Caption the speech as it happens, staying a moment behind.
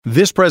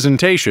This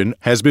presentation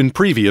has been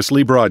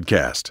previously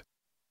broadcast.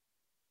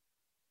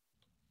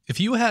 If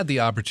you had the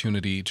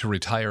opportunity to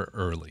retire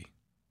early,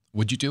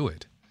 would you do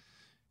it?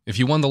 If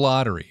you won the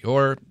lottery,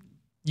 or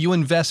you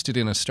invested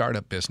in a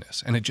startup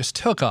business and it just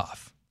took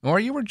off,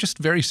 or you were just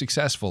very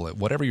successful at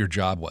whatever your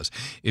job was,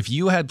 if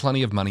you had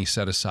plenty of money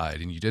set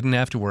aside and you didn't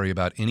have to worry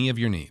about any of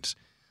your needs,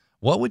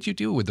 what would you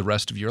do with the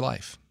rest of your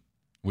life?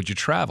 Would you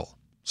travel?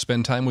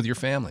 Spend time with your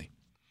family?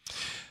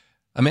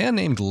 A man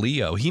named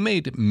Leo, he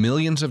made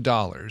millions of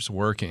dollars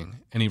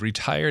working, and he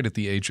retired at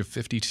the age of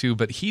 52,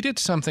 but he did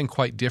something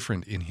quite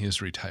different in his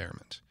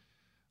retirement.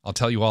 I'll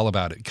tell you all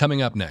about it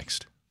coming up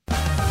next.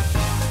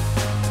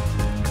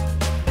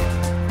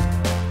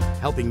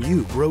 Helping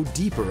you grow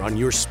deeper on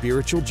your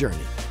spiritual journey.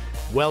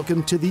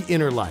 Welcome to The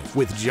Inner Life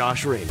with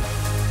Josh Rader.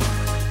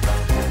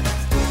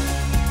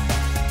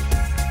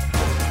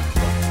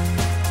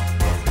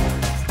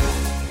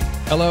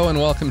 Hello and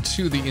welcome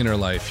to The Inner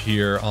Life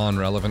here on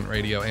Relevant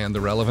Radio and the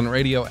Relevant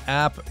Radio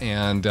app.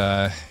 And,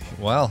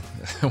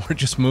 we're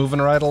just moving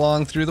right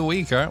along through the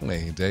week, aren't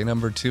we? Day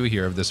number 2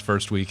 here of this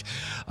first week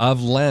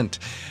of Lent.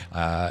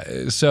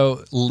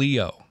 So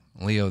Leo,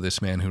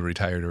 this man who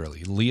retired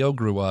early, Leo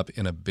grew up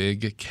in a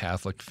big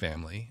Catholic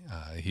family.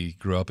 He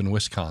grew up in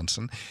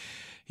Wisconsin.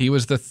 He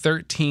was the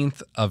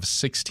 13th of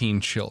 16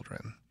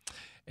 children.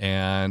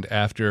 And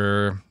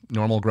after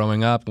normal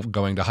growing up,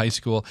 going to high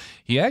school,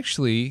 he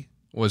actually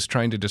was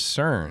trying to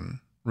discern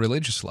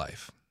religious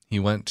life. He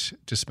went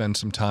to spend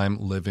some time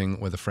living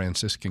with a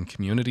Franciscan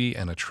community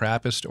and a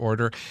Trappist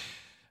order,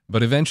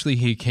 but eventually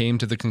he came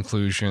to the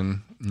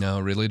conclusion, no,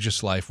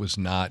 religious life was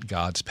not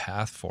God's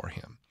path for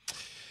him.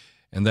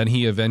 And then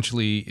he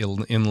eventually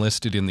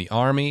enlisted in the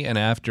Army, and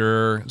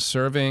after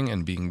serving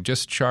and being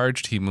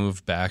discharged, he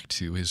moved back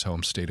to his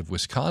home state of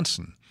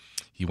Wisconsin.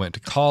 He went to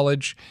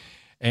college,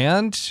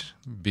 and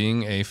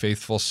being a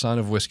faithful son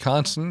of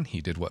Wisconsin, he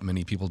did what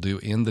many people do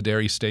in the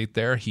dairy state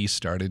there. He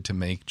started to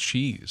make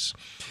cheese.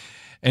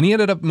 And he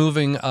ended up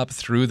moving up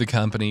through the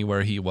company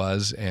where he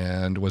was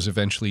and was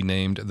eventually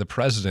named the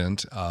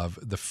president of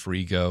the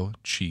Frigo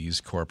Cheese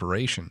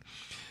Corporation.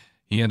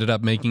 He ended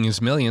up making his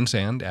millions,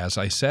 and as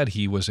I said,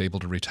 he was able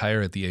to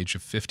retire at the age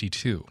of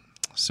 52.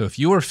 So if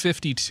you were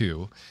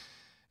 52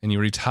 and you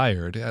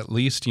retired at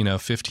least,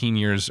 15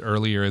 years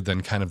earlier than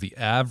kind of the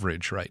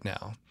average right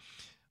now,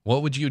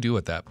 what would you do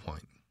at that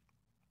point?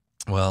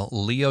 Well,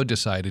 Leo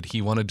decided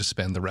he wanted to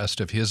spend the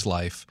rest of his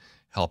life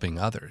helping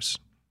others.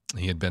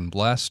 He had been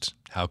blessed.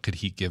 How could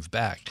he give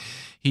back?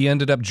 He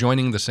ended up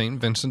joining the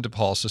St. Vincent de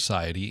Paul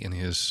Society in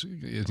his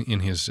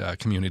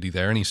community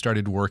there, and he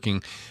started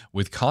working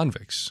with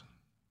convicts,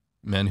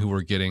 men who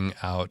were getting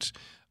out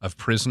of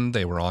prison.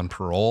 They were on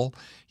parole.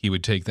 He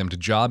would take them to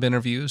job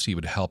interviews. He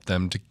would help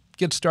them to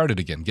get started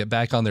again, get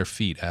back on their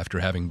feet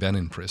after having been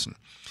in prison.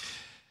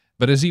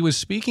 But as he was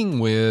speaking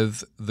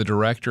with the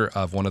director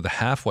of one of the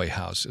halfway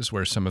houses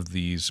where some of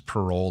these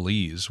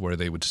parolees, where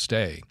they would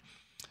stay,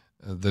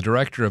 the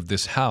director of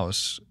this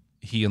house,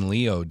 he and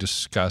Leo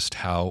discussed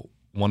how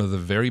one of the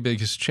very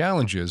biggest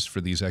challenges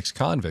for these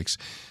ex-convicts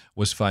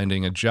was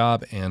finding a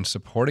job and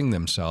supporting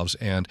themselves,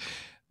 and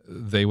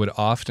they would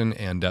often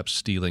end up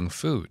stealing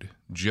food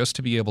just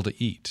to be able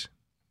to eat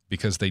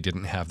because they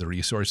didn't have the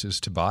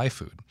resources to buy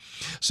food.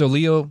 So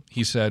Leo,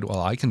 he said, well,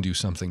 I can do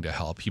something to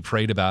help. He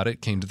prayed about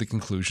it, came to the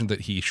conclusion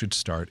that he should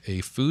start a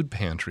food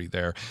pantry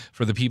there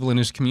for the people in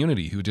his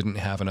community who didn't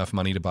have enough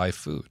money to buy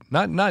food.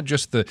 Not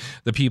just the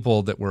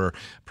people that were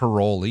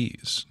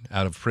parolees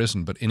out of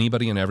prison, but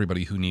anybody and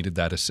everybody who needed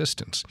that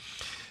assistance.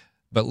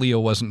 But Leo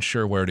wasn't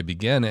sure where to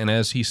begin, and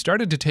as he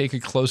started to take a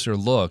closer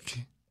look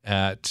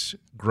at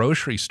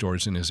grocery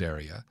stores in his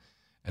area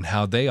and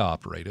how they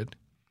operated,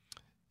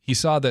 he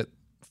saw that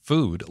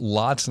food,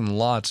 lots and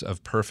lots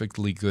of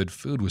perfectly good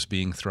food was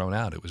being thrown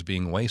out. It was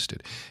being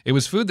wasted. It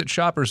was food that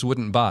shoppers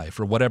wouldn't buy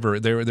for whatever,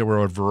 there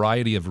were a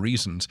variety of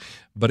reasons,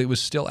 but it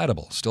was still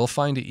edible, still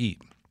fine to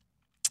eat.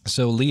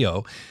 So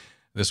Leo,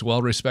 this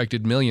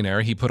well-respected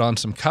millionaire, he put on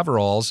some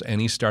coveralls and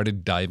he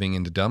started diving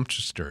into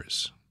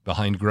dumpsters,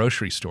 behind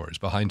grocery stores,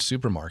 behind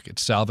supermarkets,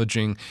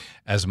 salvaging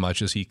as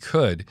much as he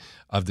could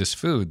of this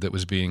food that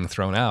was being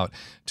thrown out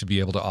to be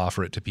able to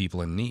offer it to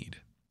people in need.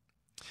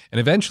 And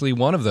eventually,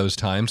 one of those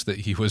times that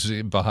he was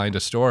behind a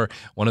store,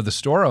 one of the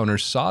store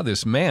owners saw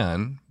this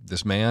man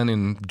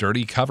in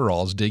dirty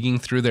coveralls digging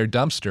through their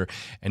dumpster,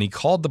 and he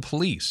called the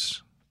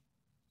police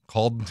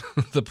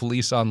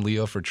on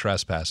Leo for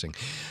trespassing.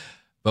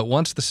 But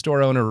once the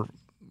store owner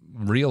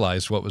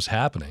realized what was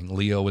happening,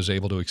 Leo was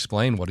able to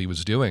explain what he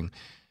was doing.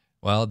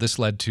 Well, this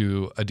led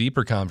to a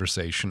deeper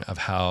conversation of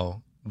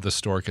how the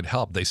store could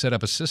help. They set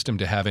up a system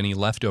to have any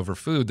leftover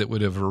food that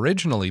would have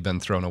originally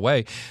been thrown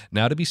away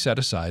now to be set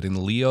aside,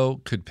 and Leo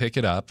could pick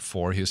it up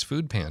for his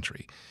food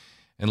pantry.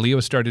 And Leo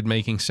started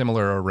making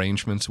similar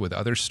arrangements with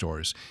other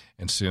stores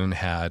and soon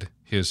had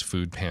his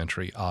food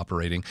pantry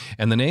operating.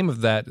 And the name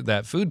of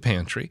that food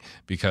pantry,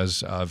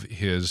 because of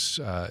his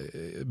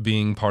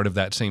being part of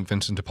that St.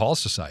 Vincent de Paul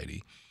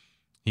Society,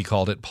 he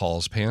called it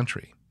Paul's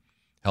Pantry,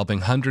 helping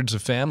hundreds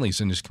of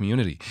families in his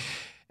community.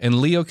 And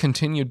Leo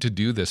continued to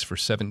do this for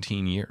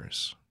 17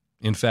 years.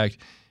 In fact,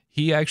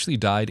 he actually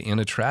died in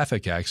a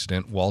traffic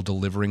accident while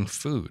delivering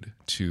food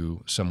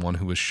to someone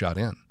who was shut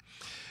in.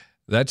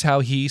 That's how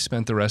he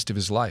spent the rest of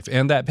his life.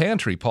 And that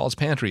pantry, Paul's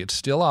Pantry, it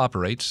still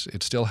operates.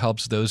 It still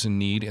helps those in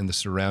need in the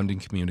surrounding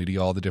community,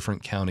 all the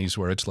different counties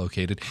where it's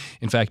located.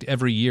 In fact,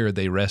 every year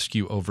they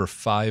rescue over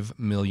 5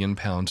 million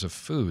pounds of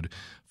food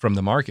from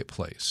the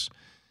marketplace.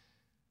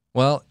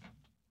 Well,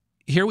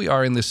 here we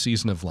are in this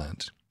season of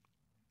Lent,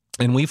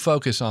 and we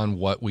focus on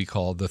what we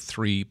call the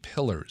 3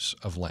 pillars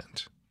of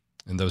Lent.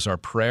 And those are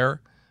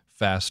prayer,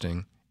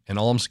 fasting, and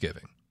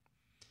almsgiving.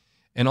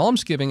 And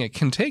almsgiving, it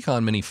can take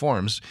on many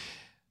forms,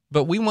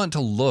 but we want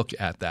to look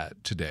at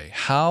that today.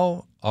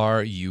 How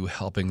are you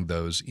helping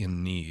those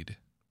in need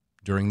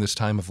during this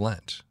time of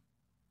Lent?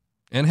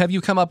 And have you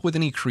come up with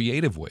any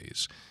creative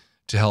ways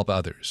to help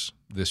others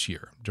this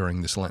year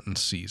during this Lenten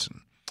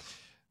season?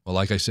 Well,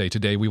 like I say,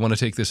 today we want to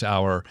take this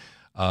hour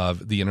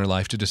of the inner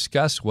life to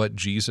discuss what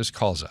Jesus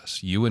calls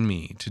us, you and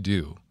me, to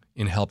do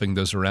in helping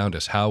those around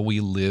us, how we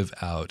live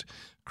out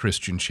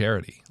Christian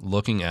charity,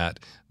 looking at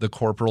the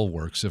corporal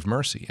works of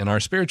mercy. And our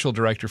spiritual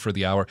director for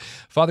the hour,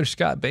 Father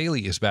Scott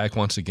Bailey, is back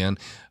once again.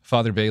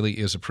 Father Bailey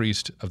is a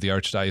priest of the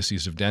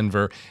Archdiocese of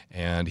Denver,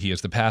 and he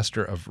is the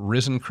pastor of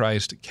Risen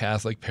Christ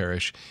Catholic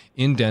Parish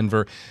in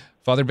Denver.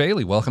 Father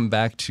Bailey, welcome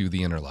back to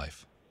the Inner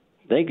Life.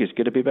 Thank you. It's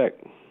good to be back.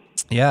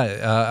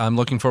 Yeah, I'm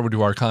looking forward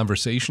to our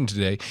conversation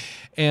today.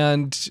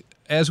 And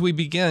as we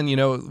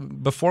begin,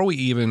 before we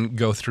even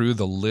go through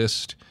the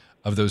list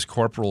of those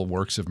corporal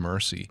works of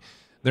mercy,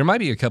 there might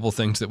be a couple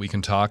things that we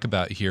can talk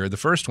about here. The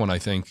first one, I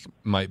think,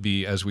 might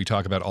be, as we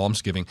talk about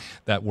almsgiving,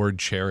 that word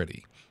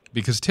charity.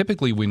 Because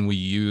typically when we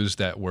use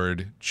that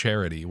word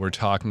charity, we're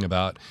talking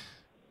about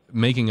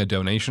making a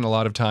donation a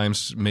lot of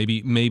times,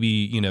 maybe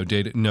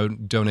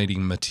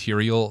donating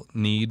material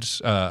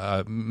needs,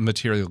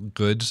 material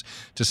goods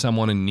to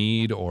someone in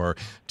need, or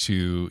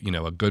to,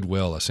 a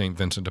Goodwill, a St.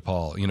 Vincent de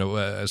Paul,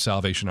 a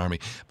Salvation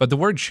Army. But the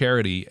word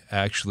charity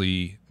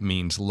actually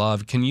means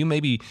love. Can you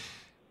maybe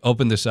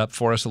open this up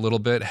for us a little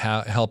bit,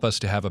 help us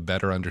to have a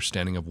better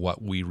understanding of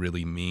what we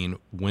really mean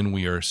when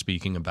we are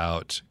speaking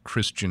about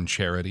Christian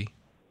charity?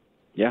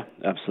 Yeah,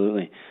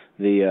 absolutely.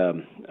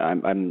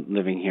 I'm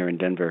living here in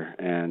Denver,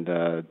 and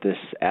this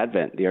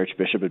Advent, the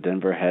Archbishop of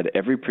Denver had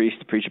every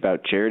priest preach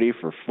about charity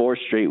for 4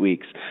 straight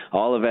weeks.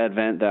 All of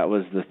Advent, that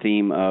was the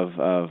theme of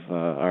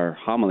our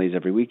homilies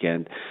every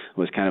weekend,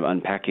 was kind of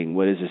unpacking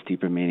what is this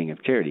deeper meaning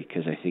of charity,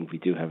 because I think we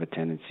do have a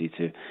tendency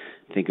to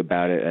think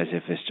about it as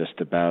if it's just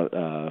about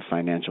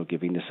financial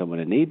giving to someone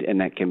in need,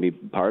 and that can be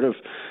part of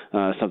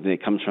something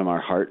that comes from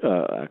our heart,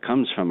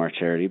 comes from our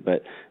charity,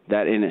 but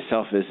that in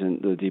itself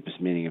isn't the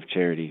deepest meaning of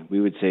charity. We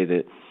would say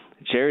that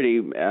charity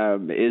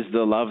is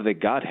the love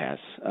that God has.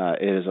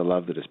 It is a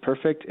love that is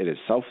perfect. It is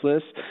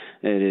selfless.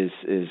 It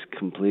is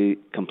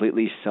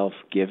completely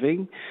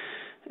self-giving.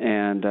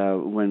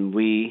 And when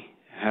we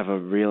have a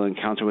real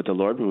encounter with the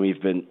Lord, when we've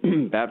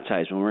been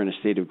baptized, when we're in a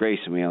state of grace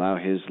and we allow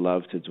His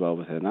love to dwell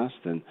within us,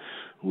 then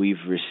we've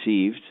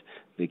received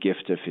the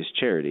gift of His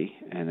charity,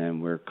 and then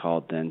we're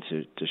called then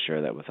to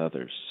share that with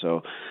others.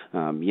 So,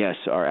 yes,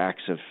 our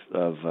acts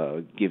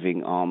of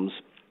giving alms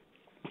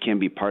can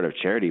be part of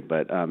charity,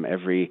 but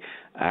every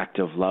act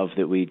of love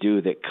that we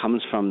do that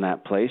comes from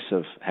that place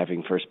of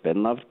having first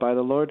been loved by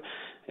the Lord,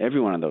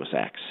 every one of those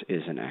acts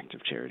is an act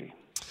of charity.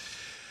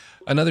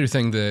 Another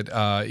thing that,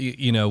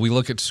 we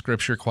look at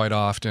Scripture quite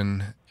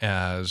often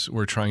as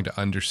we're trying to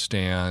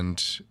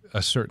understand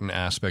a certain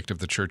aspect of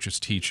the Church's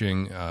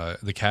teaching.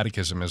 The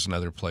Catechism is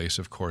another place,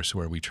 of course,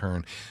 where we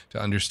turn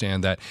to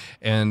understand that.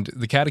 And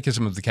the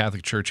Catechism of the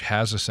Catholic Church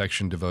has a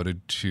section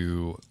devoted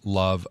to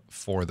love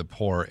for the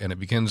poor, and it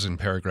begins in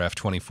paragraph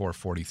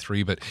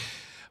 2443. But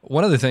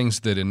one of the things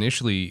that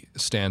initially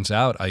stands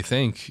out, I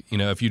think,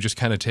 if you just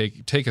kind of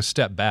take a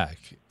step back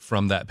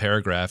from that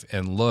paragraph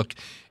and look,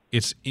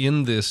 it's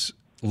in this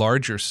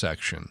larger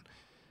section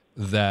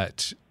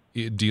that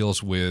it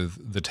deals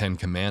with the 10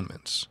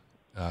 Commandments.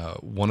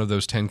 One of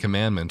those 10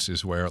 Commandments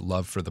is where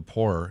love for the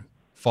poor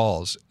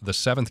falls. The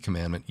 7th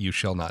commandment, you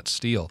shall not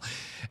steal.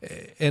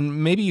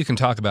 And maybe you can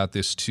talk about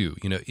this too.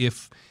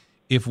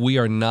 If we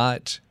are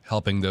not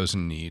helping those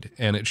in need,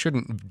 and it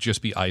shouldn't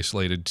just be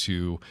isolated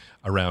to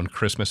around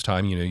Christmas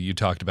time. You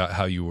talked about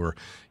how you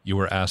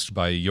were asked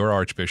by your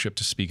Archbishop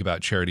to speak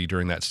about charity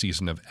during that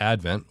season of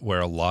Advent,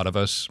 where a lot of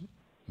us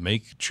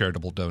make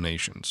charitable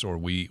donations, or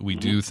we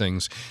do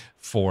things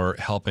for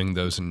helping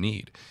those in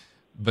need.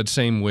 But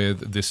same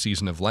with this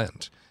season of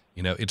Lent.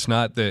 It's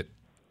not that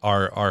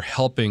our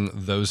helping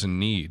those in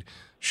need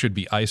should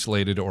be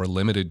isolated or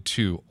limited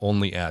to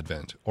only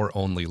Advent or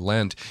only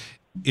Lent.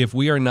 If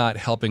we are not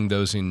helping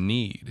those in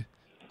need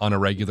on a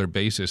regular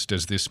basis,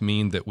 does this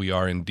mean that we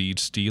are indeed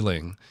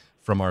stealing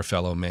from our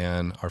fellow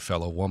man, our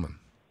fellow woman?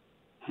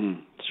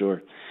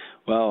 Sure.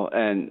 Well,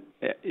 and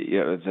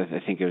I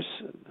think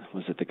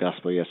was it the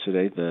gospel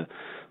yesterday, the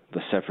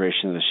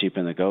separation of the sheep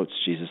and the goats.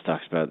 Jesus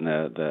talks about in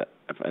the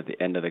at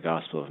the end of the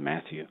Gospel of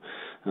Matthew,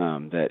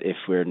 that if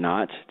we're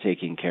not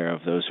taking care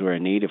of those who are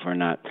in need, if we're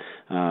not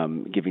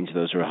giving to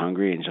those who are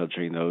hungry and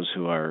sheltering those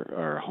who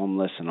are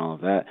homeless and all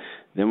of that,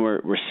 then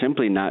we're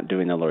simply not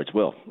doing the Lord's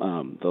will.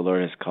 The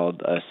Lord has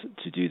called us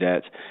to do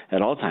that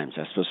at all times.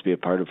 That's supposed to be a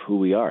part of who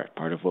we are,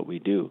 part of what we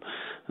do.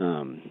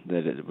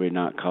 We're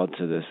not called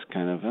to this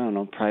kind of,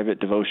 private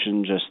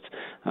devotion, just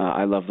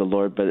I love the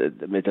Lord, but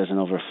it doesn't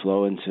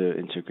overflow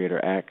into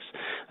greater acts.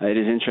 It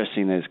is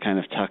interesting that it's kind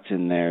of tucked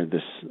in there,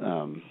 this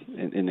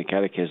in the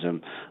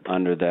Catechism,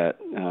 under that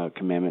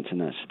commandment to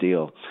not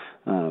steal.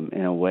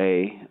 In a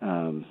way,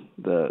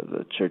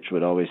 the Church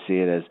would always see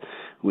it as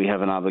we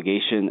have an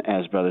obligation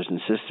as brothers and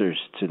sisters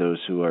to those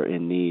who are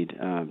in need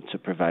to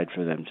provide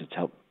for them, to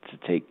help to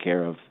take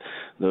care of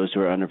those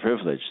who are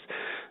underprivileged.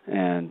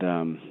 And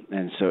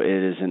so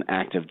it is an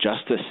act of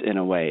justice in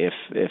a way.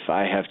 If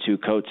I have 2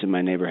 coats and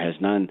my neighbor has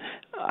none,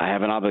 I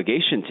have an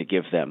obligation to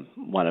give them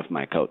one of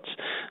my coats.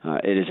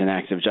 It is an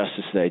act of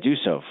justice that I do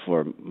so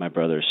for my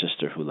brother or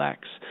sister who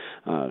lacks.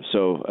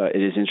 So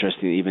it is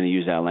interesting to even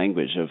use that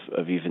language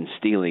of even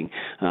stealing.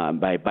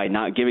 By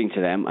not giving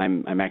to them,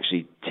 I'm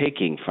actually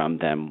taking from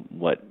them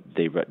what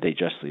they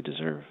justly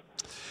deserve.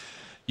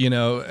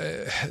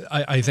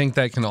 I think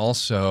that can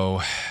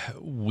also,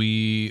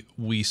 we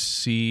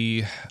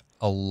see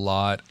a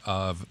lot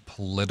of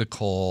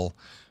political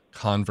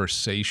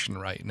conversation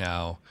right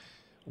now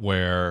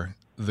where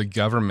the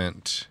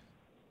government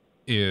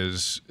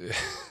is,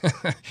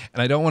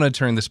 and I don't want to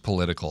turn this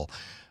political,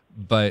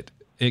 but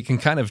it can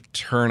kind of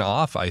turn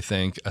off, I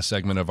think, a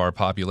segment of our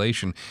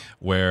population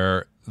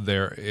where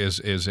there is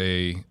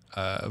a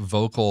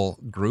vocal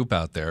group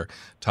out there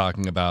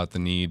talking about the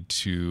need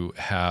to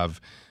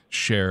have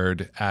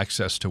shared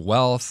access to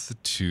wealth,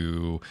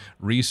 to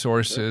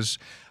resources,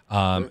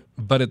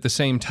 but at the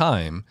same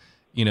time,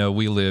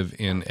 we live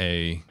in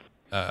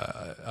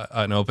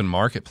an open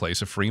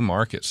marketplace, a free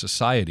market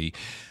society.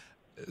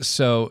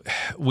 So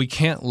we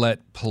can't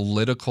let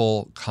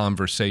political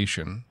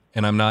conversation,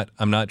 and I'm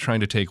not trying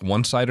to take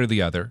one side or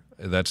the other.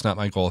 That's not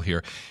my goal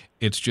here.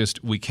 It's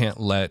just we can't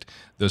let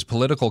those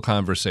political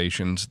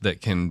conversations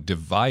that can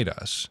divide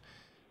us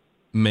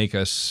make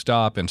us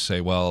stop and say,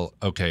 well,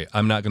 okay,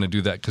 I'm not going to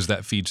do that because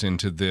that feeds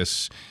into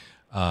this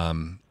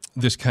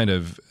this kind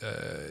of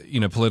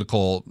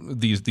political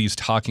these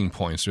talking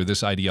points or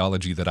this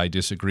ideology that I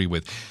disagree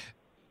with,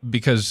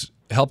 because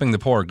helping the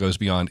poor goes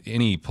beyond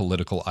any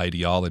political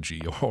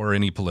ideology or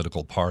any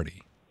political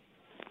party.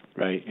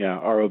 Right. Yeah.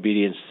 Our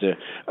obedience is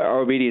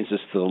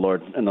to the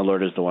Lord, and the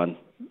Lord is the one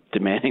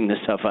demanding this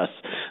of us,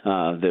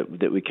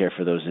 that we care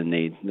for those in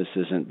need. This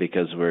isn't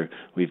because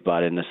we've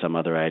bought into some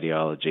other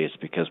ideology. It's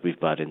because we've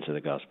bought into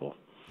the gospel.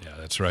 Yeah,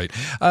 that's right.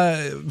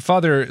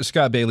 Father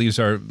Scott Bailey is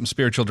our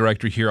spiritual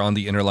director here on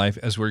The Inner Life,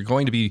 as we're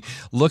going to be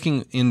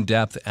looking in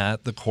depth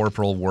at the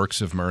corporal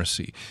works of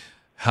mercy,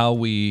 how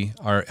we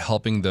are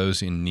helping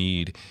those in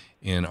need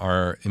in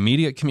our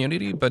immediate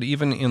community, but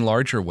even in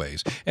larger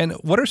ways. And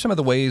what are some of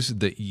the ways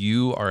that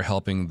you are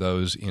helping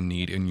those in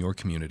need in your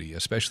community,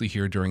 especially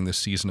here during this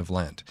season of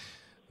Lent?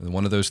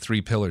 One of those 3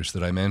 pillars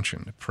that I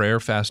mentioned, prayer,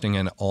 fasting,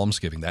 and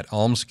almsgiving, that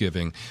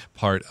almsgiving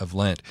part of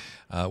Lent.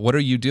 What are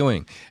you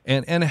doing?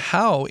 And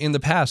how, in the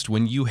past,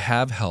 when you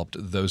have helped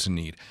those in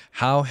need,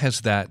 how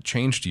has that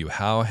changed you?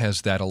 How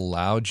has that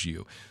allowed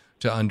you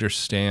to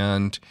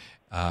understand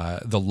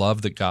the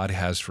love that God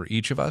has for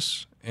each of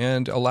us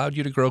and allowed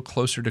you to grow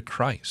closer to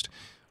Christ?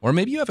 Or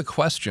maybe you have a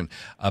question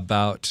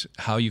about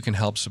how you can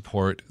help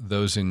support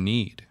those in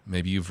need.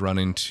 Maybe you've run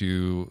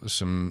into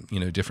some,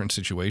 different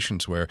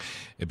situations where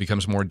it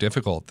becomes more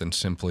difficult than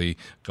simply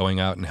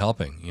going out and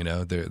helping.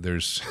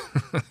 There's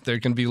there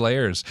can be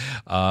layers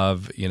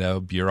of,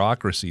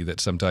 bureaucracy that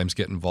sometimes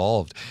get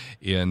involved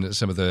in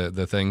some of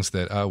the things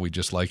that, we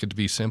just like it to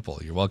be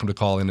simple. You're welcome to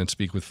call in and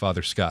speak with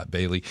Father Scott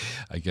Bailey.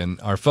 Again,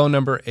 our phone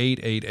number,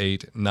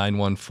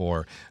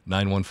 888-914-9149,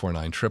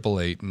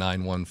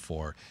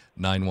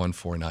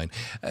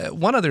 888-914-9149.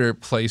 One other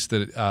place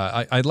that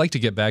I'd like to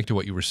get back to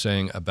what you were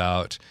saying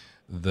about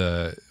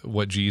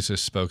what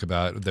Jesus spoke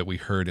about that we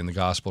heard in the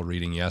gospel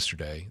reading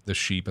yesterday, the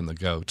sheep and the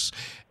goats,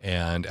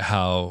 and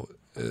how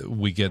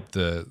we get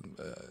the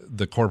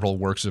corporal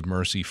works of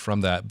mercy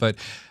from that. But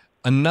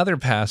another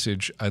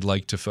passage I'd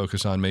like to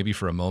focus on maybe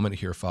for a moment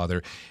here,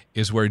 Father,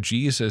 is where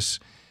Jesus,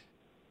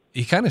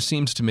 he kind of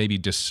seems to maybe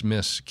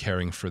dismiss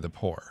caring for the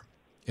poor.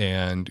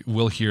 And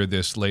we'll hear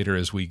this later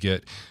as we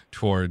get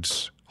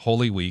towards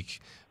Holy Week,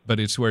 but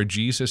it's where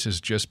Jesus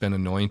has just been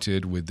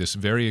anointed with this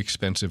very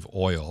expensive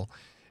oil.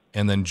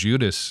 And then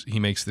Judas,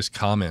 he makes this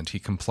comment. He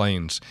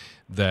complains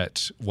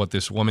that what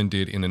this woman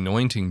did in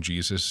anointing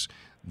Jesus,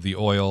 the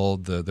oil,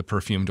 the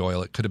perfumed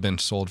oil, it could have been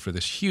sold for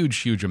this huge,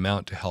 huge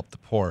amount to help the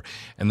poor.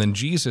 And then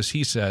Jesus,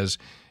 he says,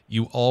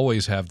 you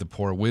always have the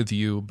poor with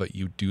you, but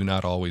you do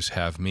not always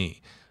have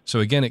me. So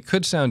again, it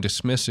could sound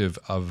dismissive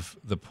of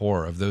the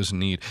poor, of those in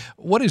need.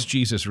 What is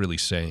Jesus really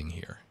saying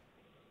here?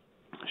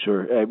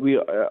 Sure. We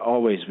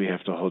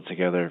have to hold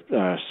together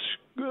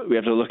we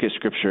have to look at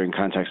Scripture in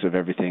context of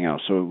everything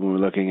else. So when we're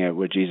looking at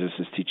what Jesus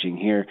is teaching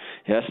here,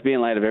 it has to be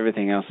in light of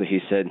everything else that he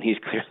said, and he's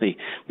clearly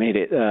made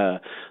it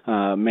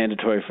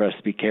mandatory for us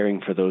to be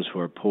caring for those who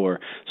are poor.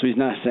 So he's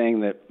not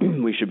saying that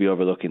we should be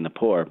overlooking the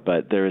poor,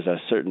 but there is a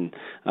certain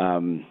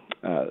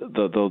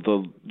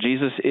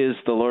Jesus is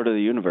the Lord of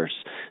the universe,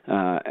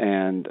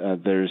 and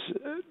there's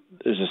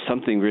just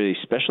something really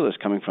special that's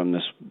coming from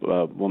this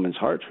woman's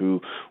heart who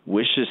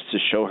wishes to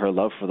show her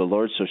love for the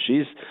Lord. So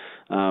she's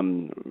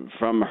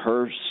from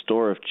her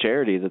store of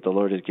charity that the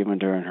Lord has given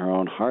to her in her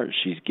own heart,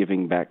 she's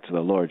giving back to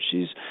the Lord.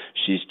 She's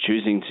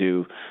choosing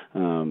to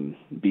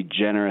be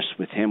generous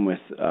with Him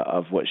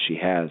of what she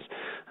has,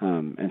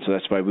 and so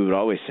that's why we would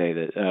always say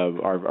that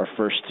our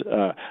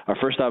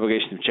first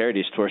obligation of charity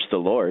is towards the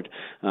Lord,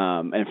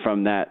 and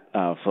from that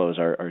flows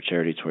our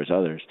charity towards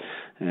others.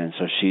 And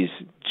so she's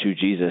to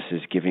Jesus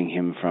is giving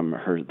Him from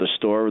the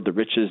store, the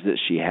riches that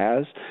she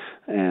has,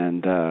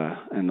 and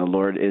the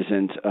Lord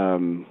isn't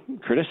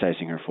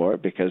criticizing her for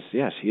it, because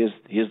yes, He is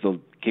the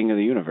King of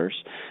the universe,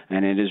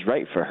 and it is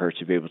right for her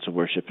to be able to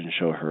worship and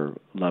show her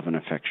love and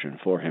affection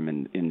for Him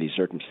in these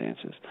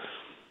circumstances.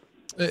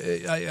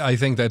 I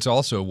think that's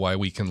also why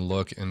we can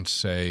look and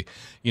say,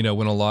 when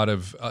a lot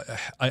of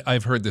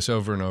I've heard this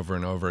over and over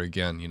and over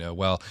again,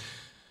 well,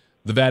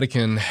 the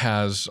Vatican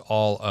has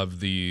all of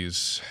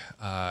these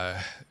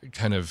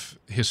kind of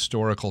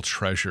historical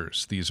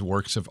treasures, these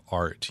works of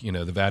art,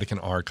 the Vatican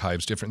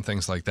archives, different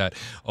things like that.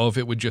 Oh, if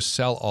it would just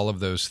sell all of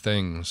those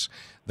things,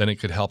 then it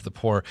could help the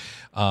poor.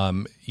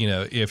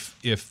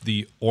 If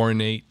the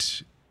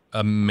ornate,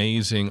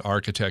 amazing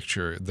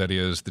architecture that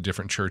is the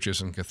different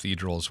churches and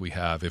cathedrals we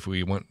have, if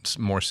we went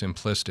more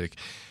simplistic,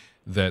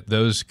 that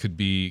those could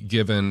be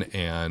given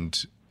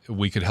and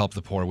we could help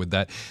the poor with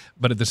that.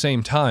 But at the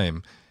same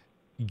time,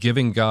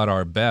 giving God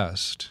our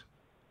best,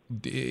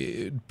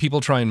 people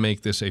try and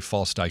make this a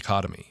false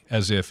dichotomy,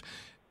 as if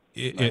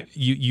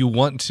you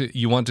want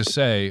to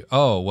say,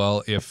 oh,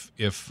 well,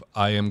 if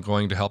I am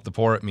going to help the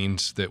poor, it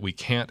means that we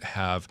can't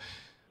have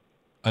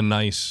a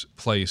nice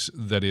place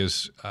that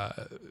is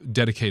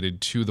dedicated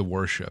to the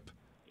worship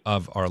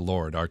of our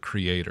Lord, our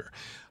Creator.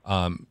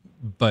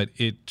 But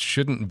it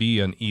shouldn't be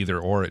an either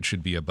or; it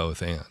should be a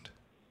both and.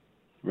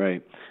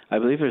 Right. I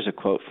believe there's a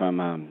quote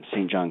from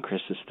St. John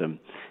Chrysostom.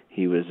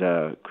 He was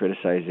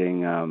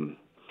criticizing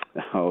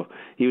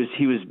he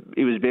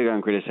was big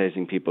on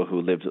criticizing people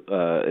who lived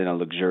in a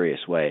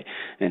luxurious way,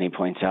 and he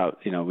points out,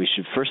 we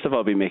should first of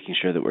all be making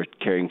sure that we're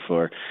caring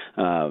for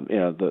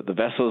the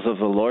vessels of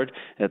the Lord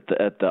at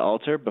the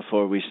altar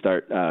before we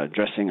start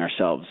dressing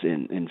ourselves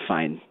in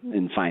fine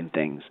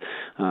things.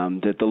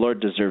 That the Lord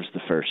deserves the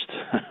first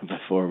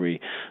before we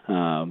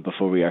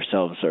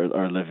ourselves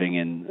are living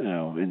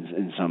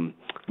in some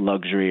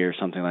luxury or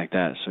something like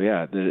that. So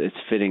yeah, it's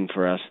fitting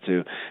for us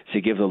to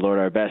give the Lord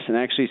our best. And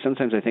actually,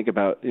 sometimes I think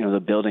about the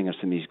building of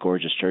some of these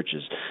gorgeous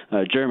churches.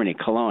 Germany,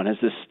 Cologne, has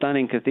this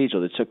stunning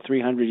cathedral that took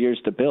 300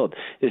 years to build.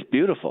 It's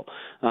beautiful,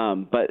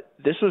 but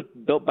this was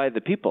built by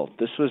the people.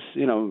 This was,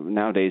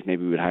 nowadays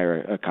maybe we would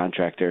hire a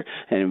contractor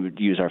and would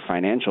use our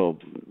financial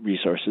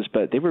resources,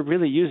 but they were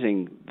really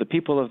using the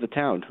people of the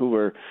town who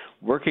were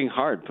working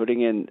hard,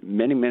 putting in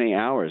many, many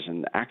hours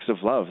and acts of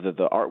love.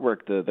 The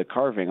artwork, the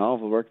carving, all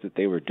the work that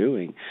they were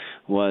doing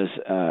was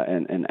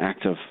an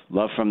act of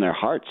love from their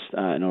hearts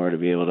in order to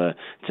be able to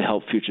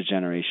help future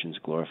generations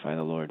glorify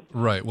the Lord.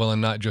 Right. Well,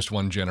 and not just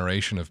one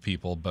generation of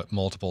people, but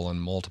multiple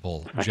and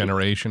multiple, right.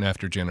 Generation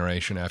after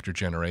generation after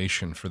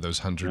generation for those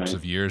hundreds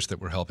of years that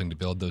we're helping to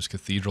build those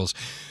cathedrals,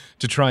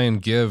 to try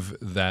and give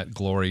that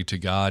glory to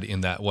God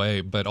in that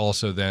way. But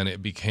also then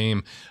it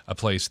became a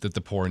place that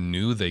the poor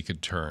knew they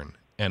could turn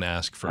and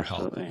ask for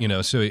Absolutely.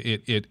 help. So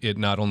it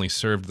not only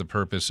served the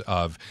purpose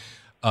of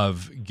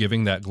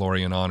giving that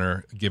glory and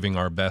honor, giving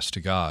our best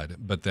to God,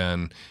 but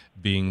then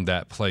being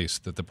that place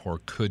that the poor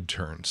could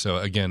turn. So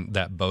again,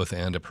 that both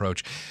and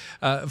approach.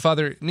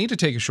 Father, need to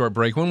take a short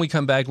break. When we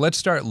come back, let's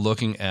start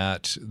looking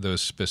at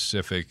those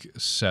specific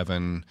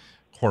 7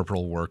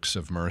 corporal works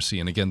of mercy.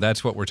 And again,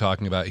 that's what we're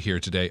talking about here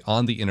today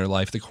on The Inner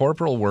Life, the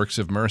corporal works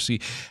of mercy,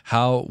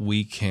 how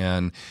we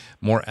can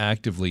more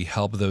actively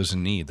help those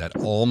in need, that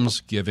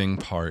alms-giving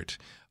part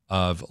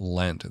of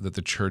Lent that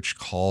the Church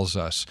calls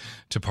us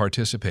to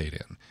participate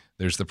in.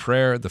 There's the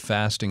prayer, the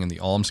fasting, and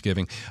the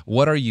almsgiving.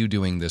 What are you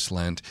doing this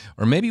Lent?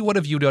 Or maybe what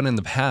have you done in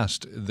the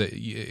past,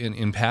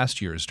 in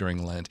past years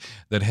during Lent,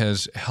 that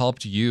has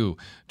helped you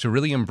to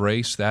really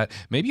embrace that?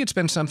 Maybe it's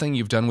been something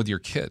you've done with your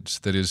kids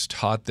that has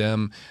taught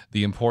them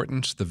the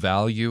importance, the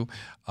value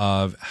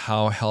of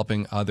how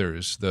helping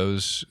others,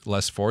 those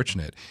less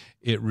fortunate,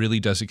 it really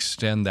does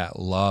extend that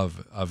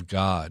love of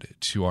God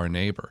to our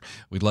neighbor.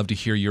 We'd love to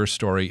hear your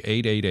story,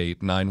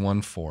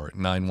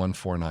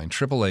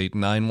 888-914-9149,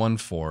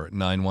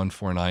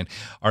 888-914-9149.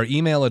 Our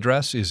email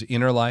address is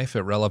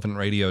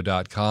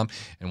innerlife@relevantradio.com,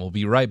 and we'll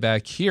be right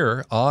back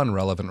here on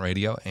Relevant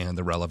Radio and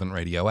the Relevant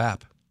Radio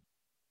app.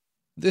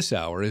 This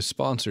hour is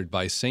sponsored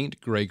by St.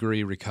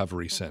 Gregory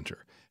Recovery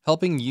Center,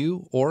 helping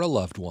you or a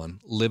loved one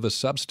live a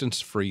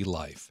substance-free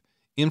life.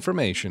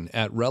 information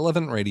at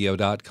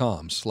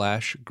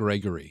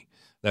relevantradio.com/Gregory.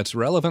 That's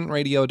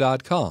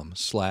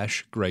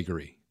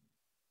relevantradio.com/Gregory.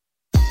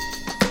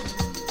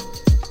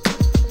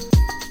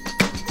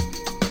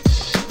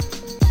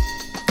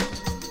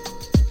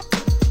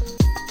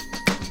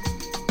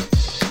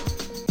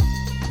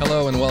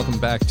 Hello and welcome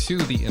back to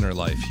The Inner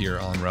Life here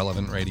on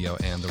Relevant Radio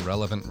and the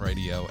Relevant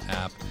Radio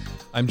app.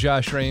 I'm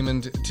Josh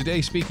Raymond,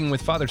 today speaking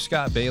with Father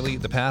Scott Bailey,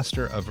 the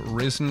pastor of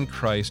Risen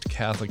Christ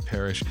Catholic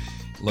Parish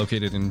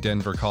located in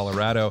Denver,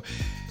 Colorado.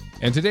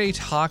 And today,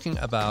 talking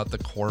about the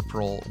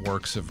corporal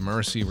works of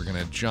mercy, we're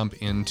going to jump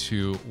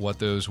into what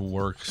those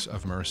works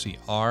of mercy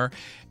are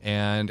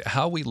and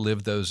how we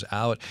live those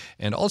out,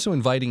 and also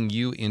inviting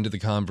you into the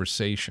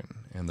conversation.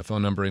 And the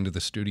phone number into the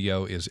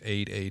studio is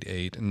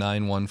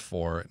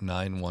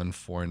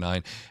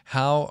 888-914-9149.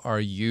 How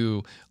are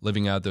you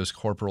living out those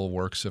corporal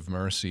works of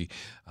mercy,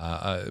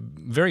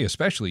 very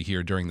especially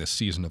here during this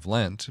season of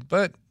Lent,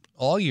 but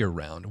all year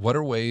round? What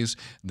are ways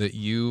that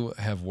you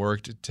have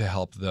worked to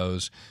help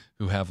those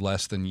who have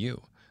less than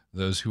you,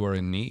 those who are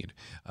in need?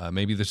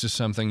 Maybe this is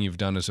something you've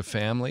done as a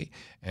family,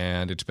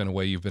 and it's been a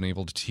way you've been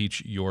able to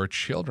teach your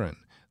children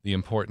the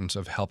importance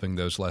of helping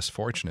those less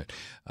fortunate.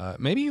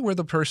 Maybe you were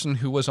the person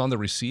who was on the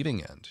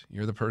receiving end.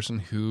 You're the person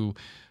who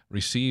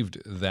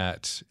received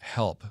that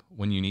help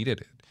when you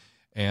needed it.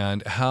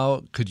 And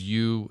how did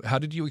you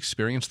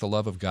experience the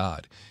love of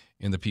God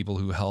in the people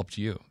who helped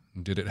you?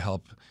 Did it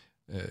help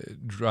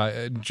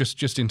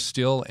just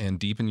instill and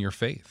deepen your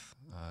faith?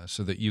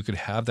 So that you could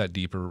have that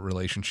deeper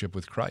relationship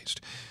with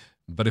Christ.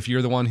 But if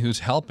you're the one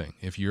who's helping,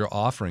 if you're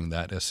offering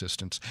that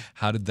assistance,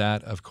 how did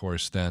that, of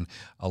course, then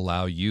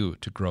allow you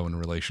to grow in a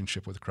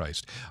relationship with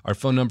Christ? Our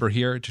phone number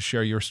here to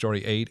share your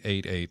story,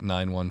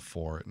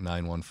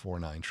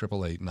 888-914-9149,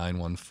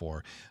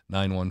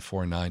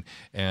 888-914-9149.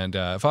 And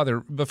Father,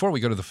 before we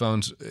go to the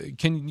phones,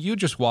 can you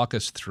just walk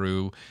us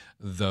through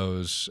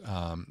the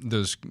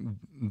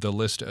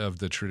list of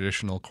the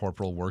traditional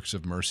corporal works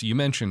of mercy? You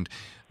mentioned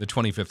the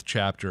 25th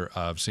chapter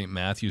of St.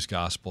 Matthew's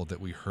Gospel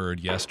that we heard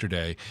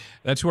yesterday.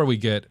 That's where we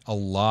get a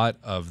lot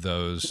of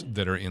those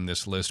that are in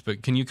this list,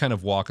 but can you kind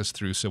of walk us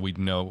through so we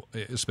know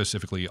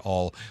specifically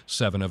all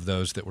 7 of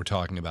those that we're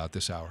talking about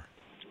this hour?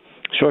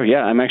 Sure,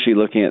 yeah. I'm actually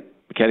looking at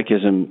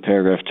Catechism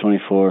paragraph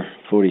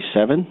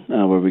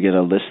 2447, where we get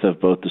a list of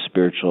both the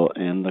spiritual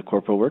and the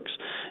corporal works.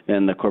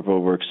 And the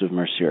corporal works of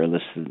mercy are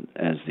listed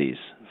as these: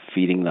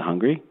 feeding the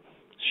hungry,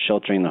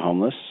 sheltering the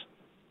homeless,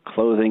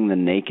 clothing the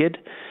naked,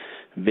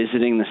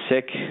 visiting the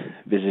sick,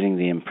 visiting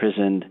the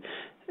imprisoned,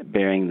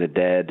 burying the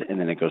dead. And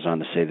then it goes on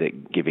to say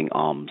that giving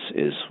alms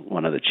is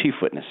one of the chief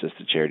witnesses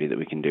to charity that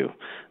we can do.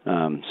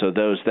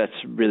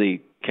 That's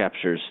really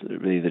captures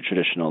really the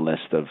traditional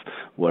list of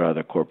what are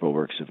the corporal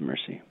works of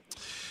mercy.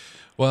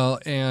 Well,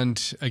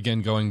 and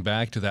again, going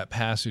back to that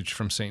passage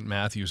from St.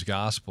 Matthew's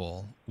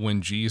Gospel,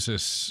 when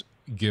Jesus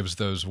gives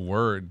those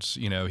words,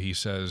 he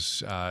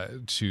says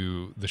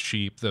to the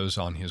sheep, those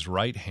on his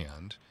right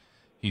hand,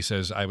 he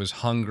says, I was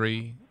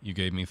hungry, you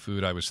gave me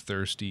food. I was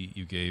thirsty,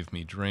 you gave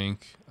me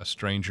drink. A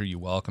stranger, you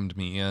welcomed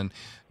me in.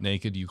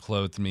 Naked, you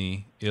clothed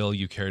me. Ill,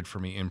 you cared for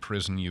me. In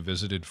prison, you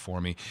visited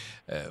for me,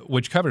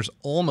 which covers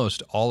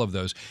almost all of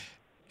those.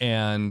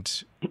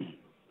 And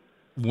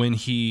when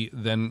he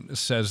then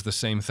says the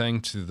same thing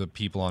to the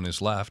people on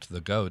his left, the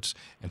goats,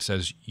 and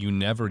says, you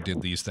never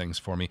did these things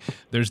for me,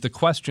 there's the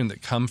question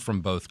that come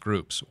from both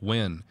groups.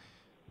 When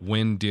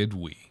did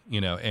we?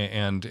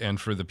 And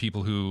for the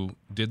people who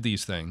did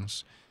these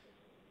things,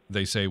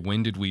 they say,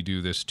 when did we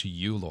do this to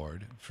you,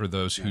 Lord? For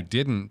those who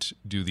didn't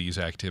do these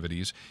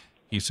activities,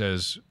 he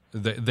says,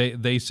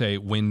 they say,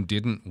 when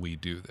didn't we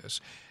do this?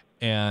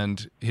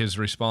 And his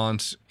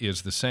response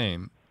is the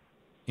same.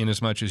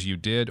 Inasmuch as you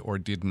did or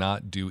did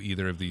not do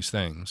either of these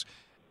things,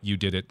 you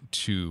did it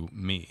to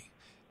me.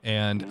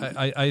 And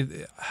I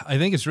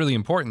think it's really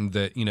important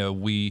that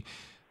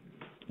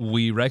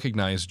we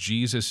recognize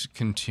Jesus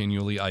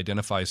continually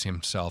identifies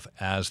himself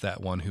as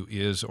that one who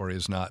is or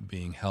is not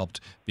being helped,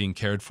 being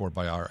cared for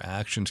by our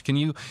actions. Can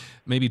you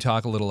maybe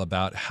talk a little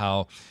about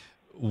how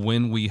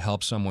when we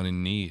help someone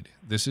in need,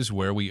 this is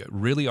where we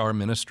really are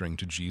ministering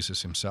to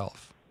Jesus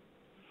himself?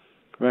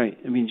 Right.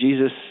 I mean,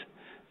 Jesus,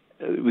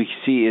 we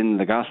see in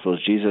the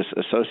Gospels, Jesus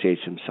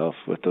associates himself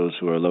with those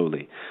who are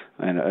lowly.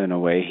 And in a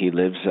way, he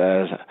lives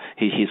as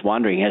he's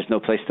wandering. He has no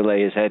place to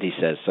lay his head, he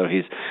says. So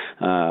he's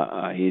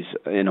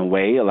in a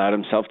way allowed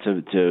himself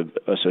to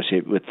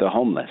associate with the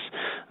homeless.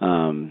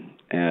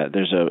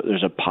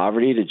 There's a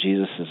poverty to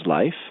Jesus'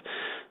 life.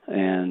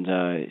 And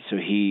so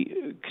he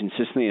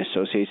consistently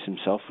associates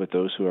himself with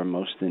those who are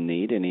most in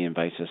need, and he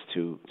invites us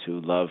to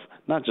love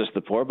not just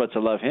the poor, but to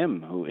love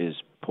him who is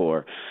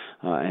poor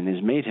and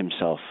has made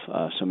himself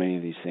so many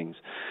of these things.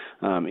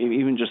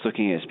 Even just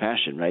looking at his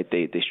passion, right?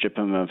 They strip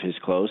him of his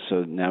clothes,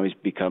 so now he's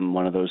become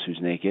one of those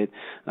who's naked.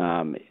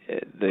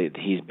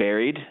 He's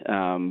buried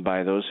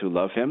by those who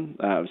love him.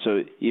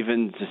 So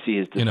even to see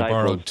his disciples... In a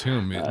borrowed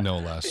tomb, no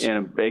less.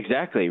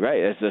 Exactly,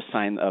 right. As a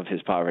sign of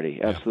his poverty,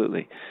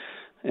 absolutely.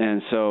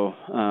 And so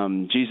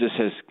Jesus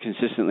has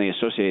consistently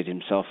associated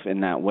himself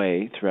in that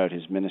way throughout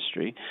his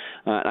ministry.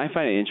 And I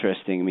find it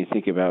interesting. I mean,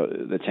 think about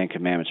the Ten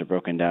Commandments are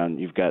broken down.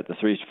 You've got the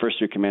first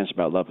three commandments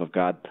about love of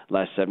God,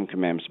 last 7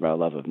 commandments about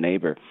love of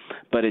neighbor.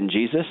 But in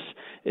Jesus,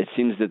 it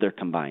seems that they're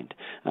combined.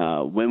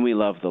 When we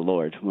love the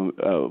Lord,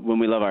 when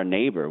we love our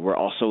neighbor, we're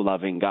also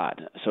loving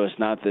God. So it's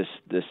not this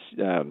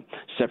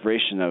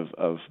separation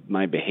of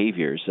my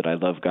behaviors, that I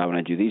love God when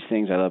I do these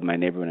things, I love my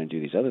neighbor when I do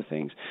these other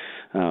things.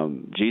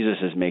 Jesus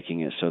is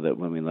making it so that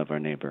when we love our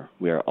neighbor,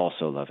 we are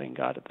also loving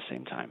God at the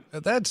same time.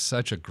 That's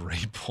such a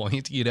great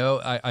point.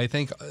 I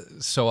think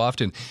so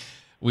often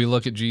we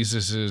look at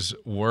Jesus's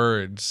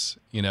words,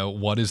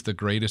 what is the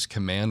greatest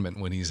commandment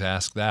when he's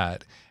asked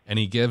that? And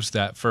he gives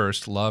that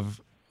first, love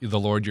the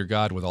Lord your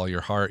God with all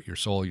your heart, your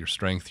soul, your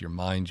strength, your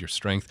mind, your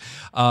strength.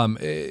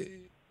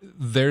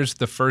 There's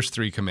the first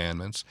 3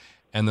 commandments.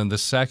 And then the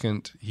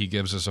second, he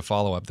gives us a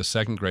follow-up. The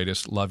second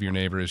greatest, love your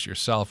neighbor as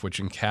yourself,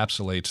 which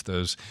encapsulates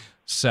those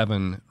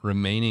 7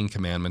 remaining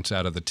commandments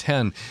out of the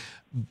 10.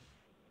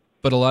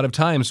 But a lot of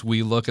times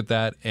we look at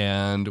that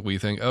and we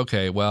think,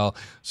 okay, well,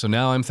 so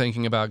now I'm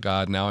thinking about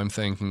God, now I'm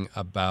thinking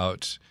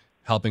about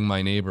helping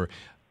my neighbor,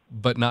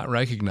 but not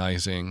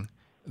recognizing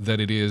that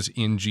it is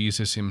in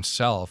Jesus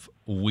himself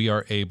we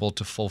are able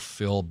to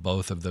fulfill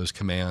both of those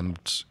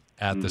commands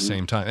at the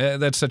same time.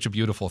 That's such a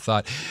beautiful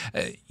thought.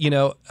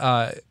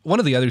 One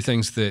of the other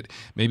things that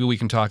maybe we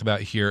can talk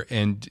about here,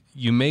 and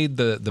you made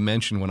the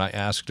mention when I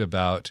asked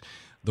about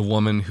the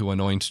woman who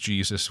anoints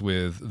Jesus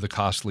with the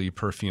costly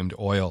perfumed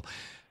oil.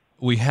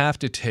 We have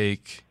to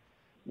take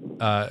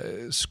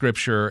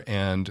Scripture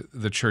and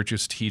the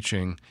church's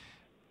teaching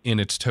in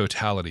its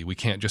totality. We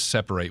can't just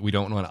separate. We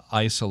don't want to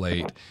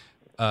isolate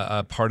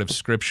a part of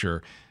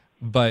Scripture.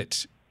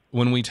 But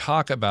when we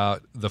talk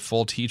about the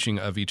full teaching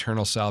of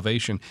eternal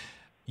salvation,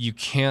 you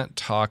can't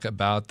talk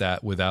about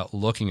that without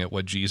looking at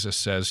what Jesus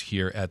says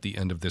here at the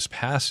end of this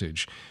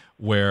passage,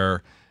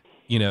 where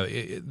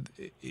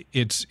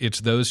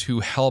it's those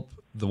who help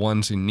the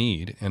ones in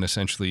need and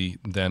essentially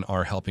then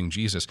are helping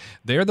Jesus.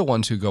 They're the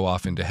ones who go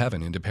off into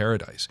heaven, into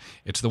paradise.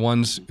 It's the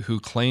ones who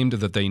claimed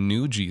that they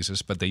knew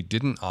Jesus, but they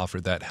didn't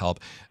offer that help.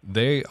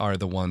 They are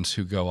the ones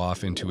who go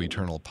off into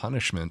eternal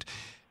punishment.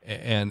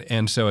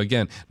 And so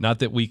again, not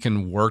that we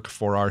can work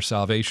for our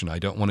salvation. I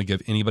don't want to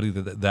give anybody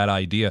that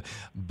idea,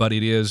 but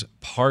it is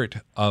part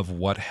of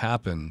what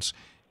happens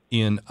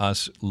in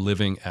us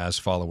living as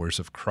followers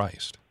of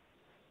Christ.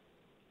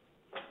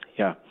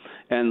 Yeah.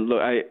 And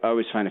look, I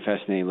always find it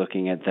fascinating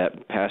looking at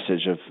that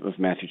passage of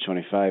Matthew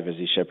 25 as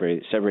he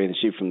separated the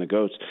sheep from the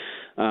goats.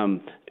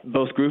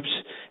 Both groups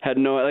had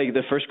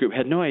the first group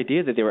had no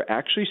idea that they were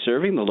actually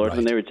serving the Lord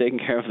when they were taking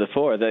care of the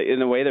poor.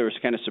 In a way, they were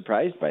kind of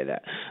surprised by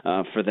that.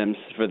 For them,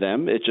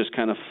 it just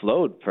kind of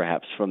flowed,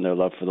 perhaps, from their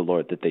love for the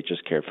Lord that they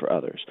just cared for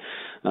others.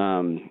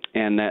 And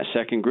that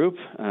second group,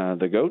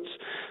 the goats,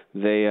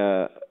 they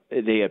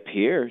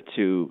appear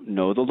to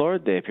know the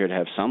Lord. They appear to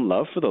have some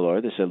love for the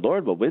Lord. They said,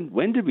 Lord, well,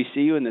 when did we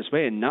see you in this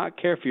way and not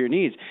care for your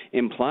needs?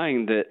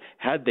 Implying that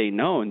had they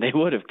known, they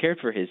would have cared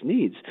for his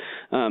needs.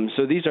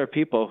 So these are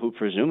people who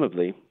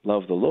presumably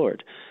love the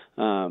Lord.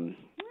 And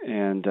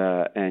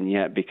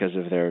yet, because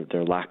of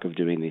their lack of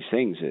doing these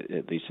things,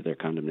 it leads to their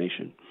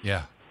condemnation.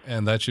 Yeah.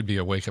 And that should be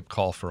a wake-up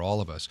call for all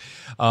of us.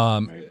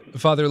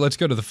 Father, let's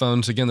go to the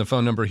phones. Again, the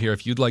phone number here,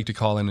 if you'd like to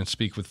call in and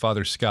speak with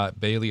Father Scott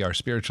Bailey, our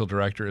spiritual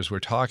director, as we're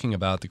talking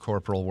about the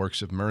corporal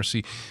works of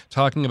mercy,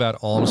 talking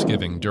about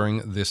almsgiving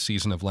during this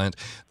season of Lent.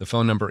 The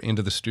phone number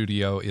into the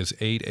studio is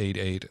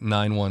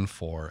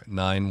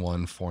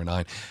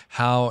 888-914-9149.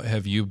 How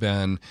have you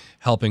been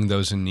helping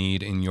those in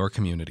need in your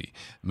community?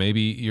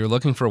 Maybe you're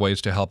looking for ways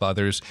to help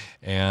others,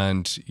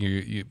 and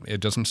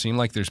it doesn't seem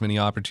like there's many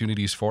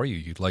opportunities for you.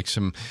 You'd like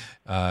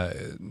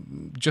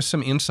just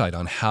some insight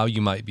on how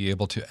you might be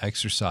able to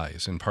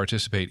exercise and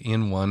participate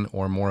in one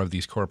or more of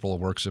these corporal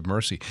works of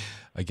mercy.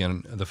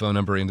 Again, the phone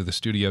number into the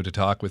studio to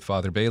talk with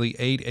Father Bailey,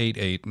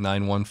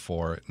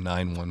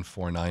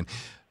 888-914-9149.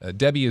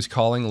 Debbie is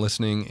calling,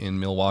 listening in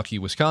Milwaukee,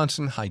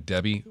 Wisconsin. Hi,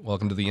 Debbie.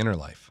 Welcome to The Inner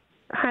Life.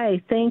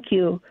 Hi, thank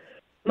you.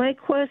 My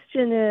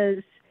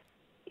question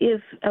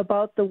is,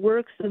 about the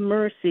works of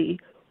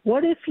mercy,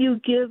 what if you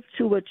give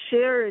to a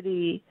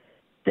charity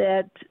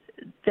that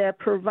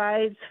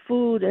provides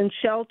food and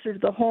shelter to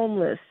the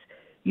homeless?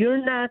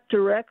 You're not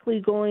directly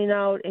going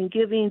out and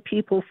giving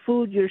people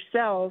food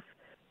yourself,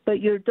 but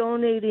you're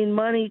donating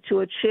money to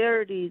a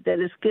charity that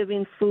is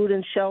giving food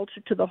and shelter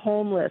to the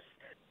homeless.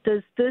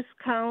 Does this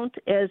count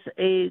as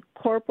a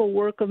corporal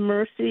work of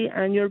mercy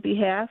on your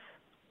behalf?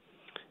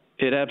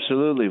 It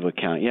absolutely would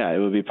count. Yeah, it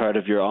would be part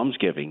of your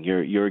almsgiving.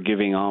 You're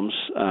giving alms,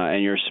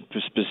 and you're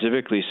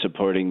specifically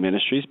supporting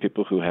ministries,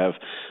 people who have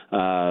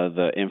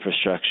the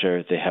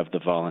infrastructure, they have the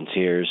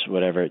volunteers,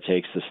 whatever it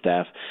takes, the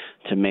staff,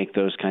 to make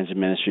those kinds of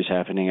ministries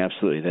happening.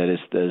 Absolutely, that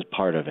is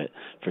part of it,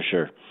 for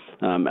sure.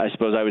 I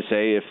suppose I would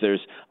say if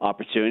there's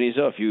opportunities,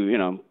 if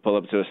you pull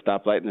up to a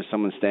stoplight and there's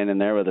someone standing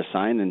there with a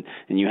sign and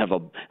you have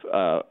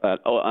an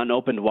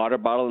unopened water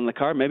bottle in the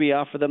car, maybe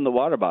offer them the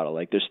water bottle.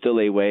 Like there's still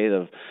a way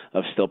of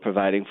still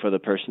providing for the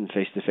person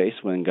face to face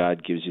when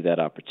God gives you that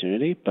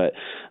opportunity. But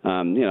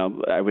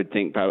I would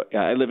think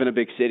I live in a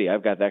big city.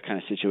 I've got that kind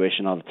of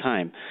situation all the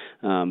time.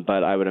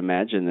 But I would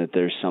imagine that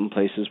there's some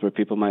places where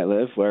people might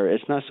live where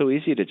it's not so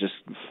easy to just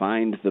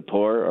find the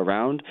poor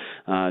around,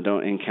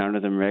 don't encounter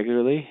them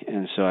regularly.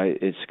 And so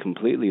it's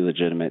completely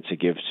legitimate to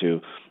give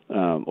to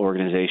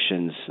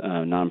organizations,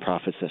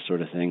 nonprofits, that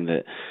sort of thing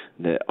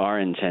that are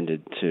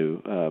intended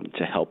to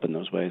help in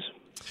those ways.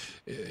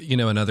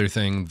 Another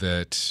thing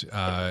that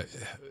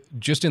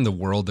just in the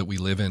world that we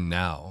live in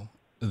now,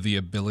 the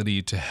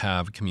ability to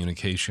have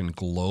communication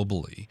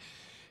globally,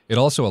 it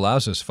also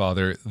allows us,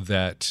 Father,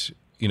 that,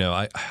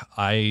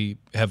 I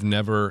have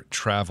never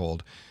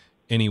traveled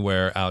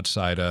anywhere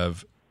outside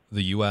of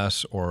the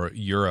U.S. or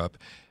Europe,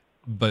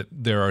 but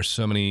there are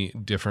so many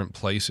different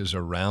places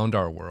around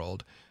our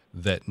world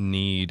that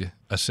need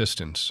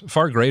assistance,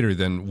 far greater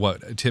than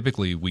what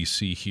typically we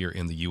see here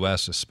in the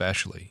U.S.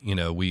 especially.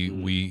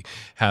 We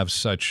have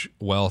such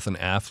wealth and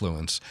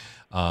affluence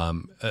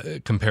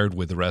compared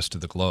with the rest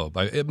of the globe.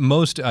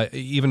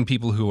 Even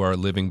people who are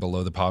living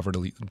below the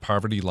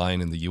poverty line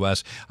in the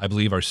U.S., I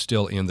believe, are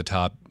still in the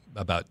top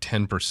about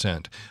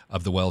 10%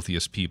 of the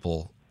wealthiest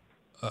people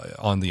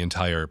on the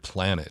entire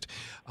planet.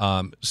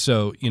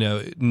 So,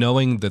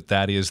 knowing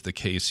that is the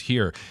case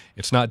here,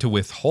 it's not to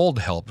withhold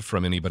help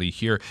from anybody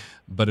here,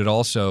 but it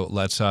also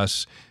lets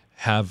us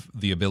have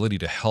the ability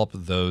to help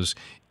those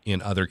in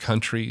other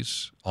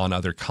countries, on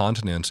other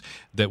continents,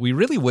 that we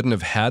really wouldn't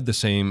have had the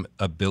same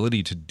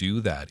ability to do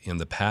that in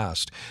the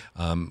past.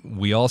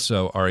 We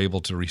also are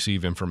able to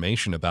receive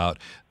information about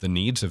the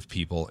needs of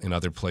people in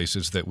other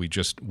places that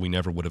we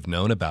never would have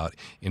known about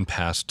in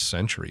past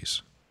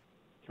centuries.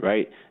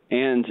 Right.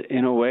 And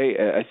in a way,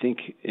 I think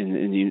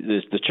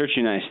the Church of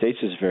the United States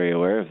is very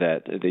aware of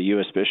that. The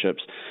U.S.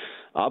 bishops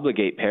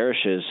obligate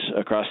parishes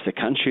across the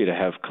country to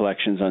have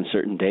collections on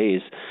certain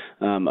days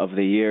of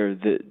the year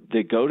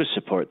that go to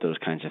support those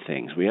kinds of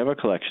things. We have a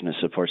collection that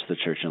supports the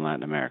church in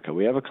Latin America.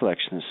 We have a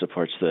collection that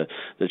supports the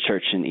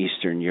church in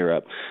Eastern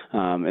Europe.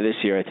 And this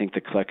year, I think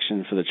the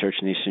collection for the church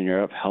in Eastern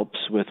Europe helps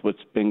with what's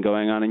been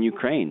going on in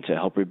Ukraine to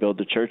help rebuild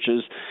the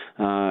churches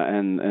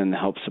and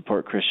help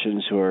support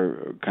Christians who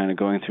are kind of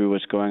going through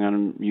what's going on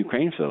in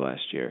Ukraine for the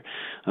last year.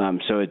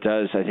 So it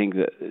does, I think,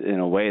 that in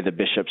a way the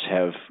bishops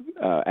have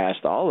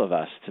asked all of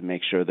us to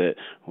make sure that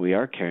we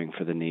are caring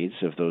for the needs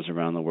of those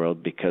around the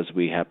world because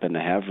we happen to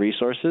have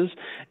resources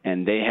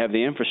and they have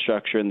the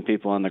infrastructure and the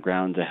people on the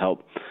ground to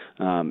help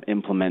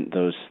implement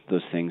those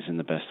things in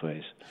the best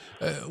ways.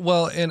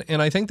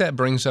 And I think that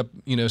brings up,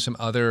 some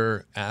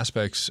other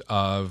aspects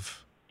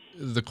of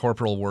the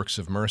corporal works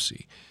of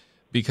mercy,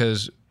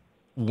 because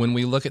when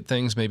we look at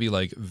things maybe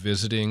like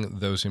visiting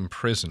those in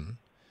prison,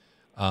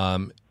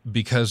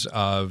 because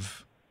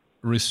of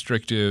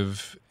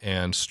restrictive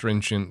and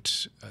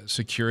stringent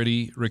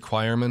security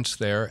requirements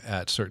there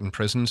at certain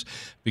prisons,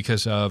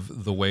 because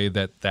of the way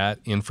that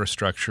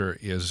infrastructure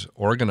is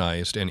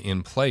organized and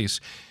in place,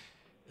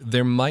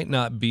 there might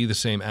not be the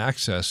same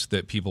access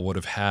that people would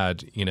have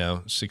had,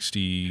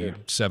 60, sure,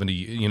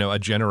 70, a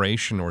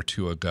generation or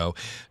two ago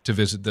to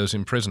visit those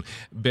in prison.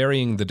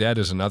 Burying the dead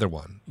is another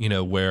one,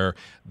 where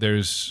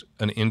there's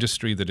an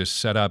industry that is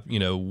set up.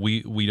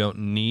 We don't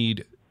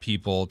need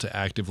people to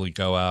actively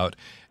go out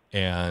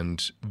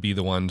and be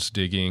the ones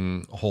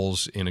digging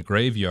holes in a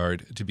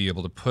graveyard to be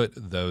able to put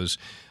those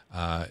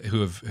who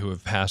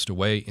have passed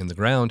away in the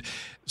ground.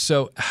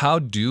 So how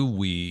do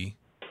we,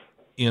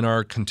 in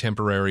our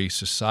contemporary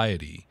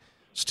society,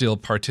 still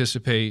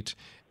participate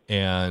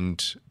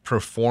and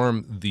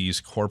perform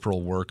these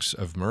corporal works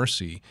of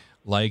mercy,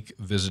 like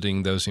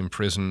visiting those in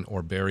prison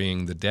or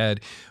burying the dead,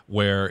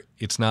 where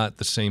it's not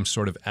the same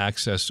sort of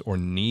access or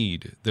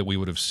need that we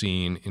would have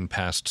seen in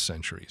past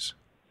centuries?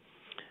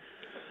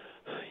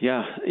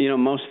 Yeah,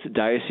 most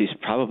dioceses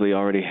probably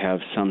already have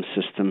some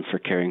system for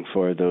caring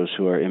for those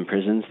who are in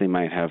prisons. They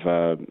might have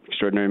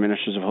extraordinary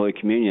ministers of Holy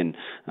Communion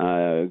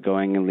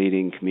going and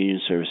leading communion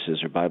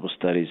services or Bible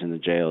studies in the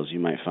jails. You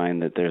might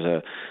find that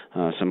there's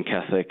some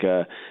Catholic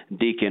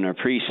deacon or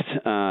priest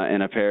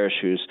in a parish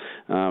who's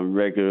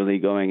regularly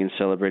going and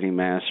celebrating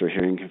Mass or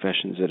hearing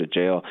confessions at a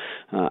jail.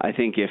 I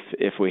think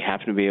if we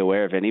happen to be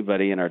aware of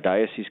anybody in our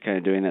diocese kind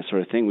of doing that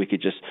sort of thing, we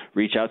could just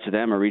reach out to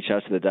them or reach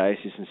out to the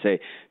diocese and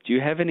say, do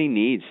you have any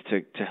needs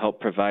to help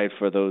provide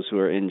for those who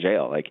are in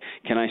jail? Like,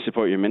 can I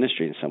support your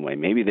ministry in some way?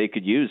 Maybe they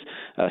could use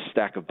a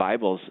stack of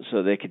Bibles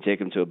so they could take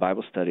them to a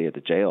Bible study at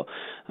the jail.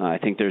 I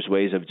think there's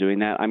ways of doing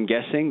that. I'm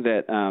guessing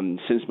that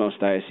since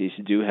most dioceses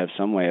do have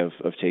some way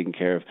of taking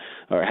care of,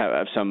 or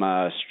have some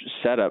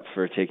setup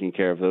for taking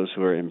care of those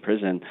who are in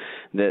prison,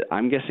 that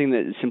I'm guessing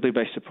that simply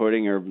by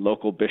supporting your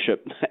local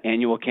bishop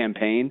annual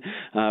campaign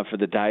for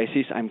the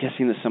diocese, I'm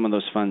guessing that some of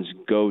those funds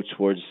go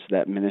towards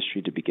that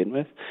ministry to begin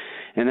with.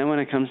 And then when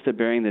it comes to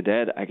burying the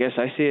dead, I guess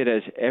I see it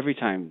as every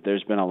time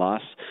there's been a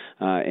loss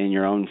in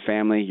your own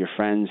family, your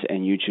friends,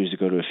 and you choose to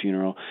go to a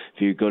funeral.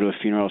 If you go to a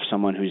funeral of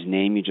someone whose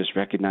name you just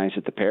recognize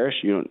at the parish,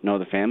 you don't know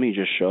the family, you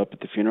just show up at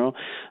the funeral.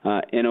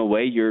 In a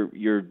way,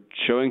 you're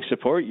showing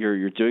support.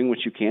 You're doing what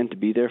you can to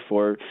be there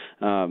for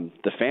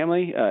the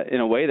family. In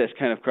a way, that's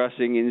kind of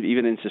crossing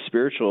even into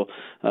spiritual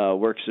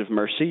works of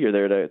mercy. You're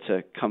there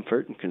to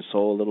comfort and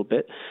console a little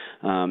bit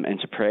and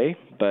to pray.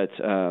 But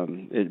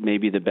it may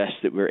be the best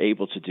that we're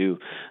able to do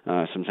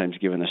sometimes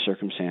given the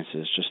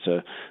circumstances, just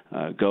to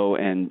go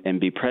and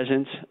be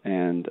present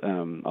and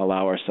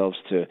allow ourselves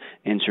to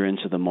enter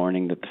into the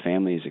mourning that the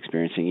family is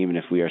experiencing, even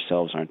if we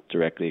ourselves aren't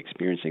directly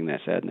experiencing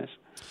that sadness.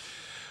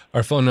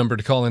 Our phone number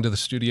to call into the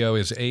studio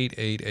is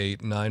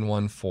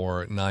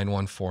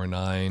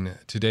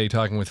 888-914-9149. Today,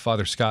 talking with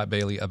Father Scott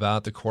Bailey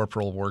about the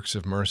Corporal Works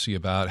of Mercy,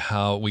 about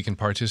how we can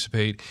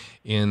participate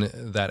in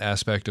that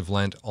aspect of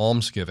Lent,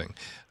 almsgiving.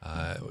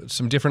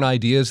 Some different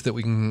ideas that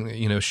we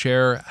can,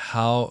 share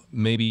how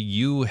maybe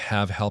you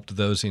have helped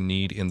those in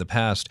need in the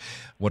past.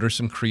 What are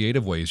some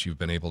creative ways you've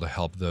been able to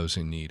help those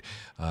in need?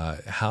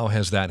 How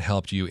has that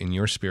helped you in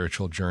your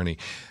spiritual journey?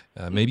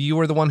 Maybe you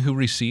were the one who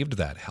received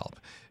that help.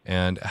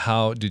 And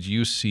how did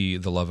you see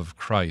the love of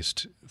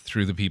Christ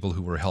through the people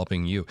who were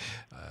helping you?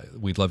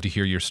 We'd love to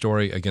hear your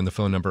story. Again, the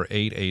phone number,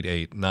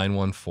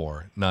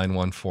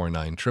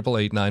 888-914-9149,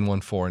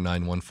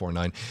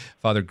 888-914-9149.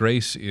 Father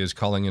Grace is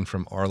calling in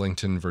from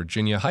Arlington,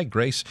 Virginia. Hi,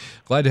 Grace.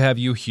 Glad to have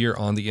you here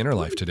on The Inner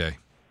Life today.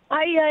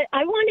 I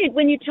wanted,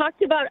 when you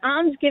talked about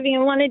almsgiving, I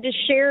wanted to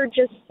share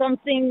just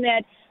something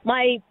that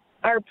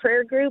our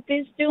prayer group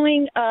is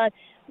doing.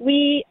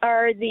 We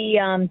are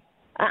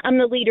I'm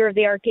the leader of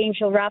the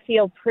Archangel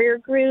Raphael prayer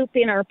group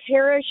in our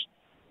parish,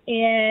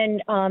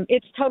 and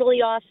it's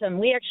totally awesome.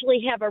 We actually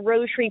have a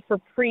rosary for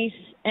priests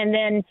and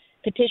then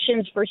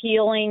petitions for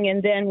healing,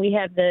 and then we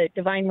have the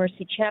Divine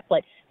Mercy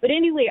Chaplet. But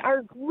anyway,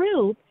 our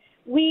group,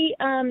 we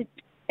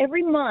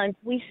every month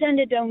we send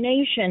a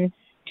donation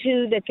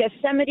to the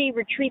Gethsemane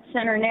Retreat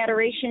Center and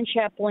Adoration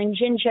Chapel in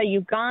Jinja,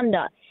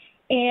 Uganda.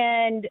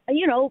 And,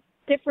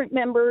 different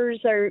members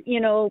are,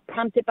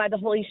 prompted by the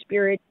Holy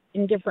Spirit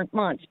in different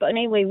months. But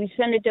anyway, we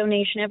send a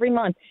donation every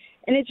month.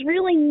 And it's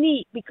really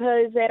neat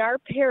because at our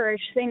parish,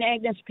 St.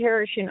 Agnes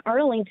Parish in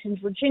Arlington,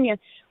 Virginia,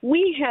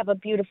 we have a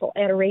beautiful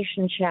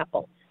adoration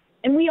chapel.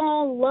 And we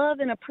all love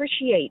and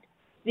appreciate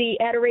the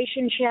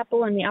adoration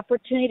chapel and the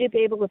opportunity to be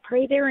able to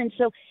pray there. And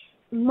so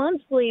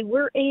monthly,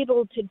 we're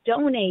able to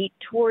donate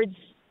towards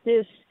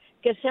this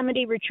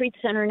Gethsemane Retreat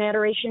Center and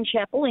Adoration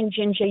Chapel in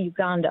Jinja,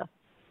 Uganda.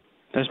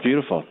 That's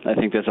beautiful. I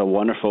think that's a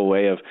wonderful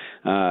way of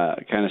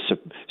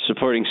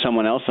supporting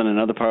someone else in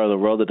another part of the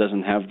world that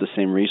doesn't have the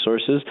same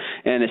resources,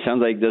 and it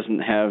sounds like doesn't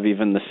have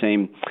even the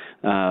same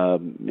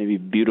maybe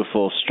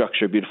beautiful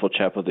structure, beautiful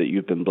chapel that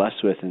you've been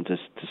blessed with, and to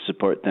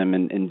support them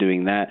in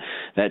doing that.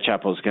 That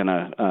chapel is going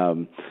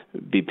to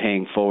be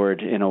paying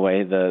forward in a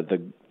way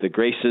the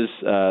graces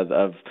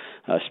of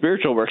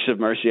spiritual works of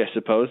mercy, I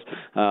suppose,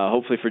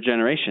 hopefully for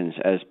generations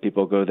as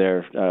people go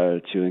there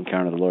to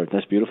encounter the Lord.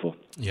 That's beautiful.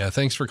 Yeah,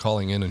 thanks for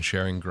calling in and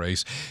sharing,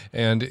 Grace.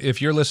 And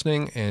if you're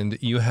listening and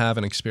you have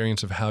an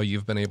experience of how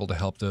you've been able to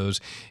help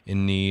those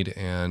in need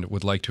and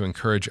would like to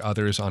encourage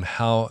others on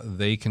how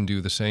they can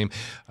do the same,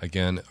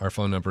 again, our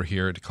phone number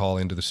here to call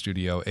into the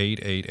studio,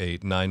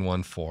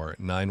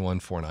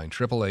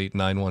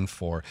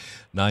 888-914-9149,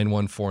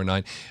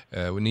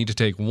 888-914-9149. We need to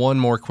take one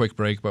more quick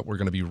break, but we're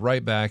going to be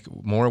right back.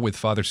 More with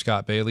Father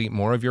Scott Bailey,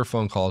 more of your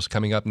phone calls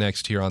coming up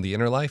next here on The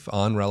Inner Life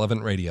on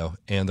Relevant Radio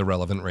and the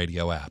Relevant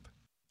Radio app.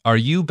 Are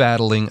you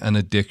battling an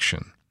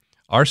addiction?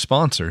 Our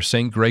sponsor,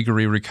 St.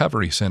 Gregory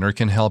Recovery Center,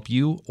 can help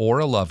you or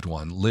a loved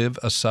one live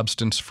a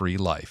substance-free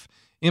life.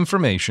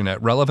 Information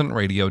at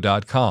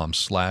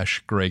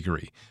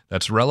relevantradio.com/Gregory.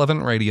 That's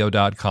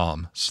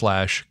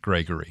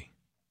relevantradio.com/Gregory.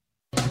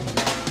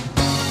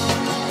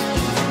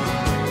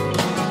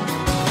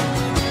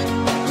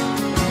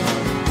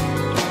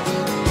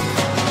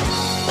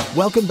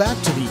 Welcome back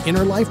to The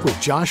Inner Life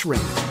with Josh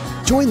Raymond.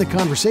 Join the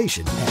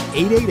conversation at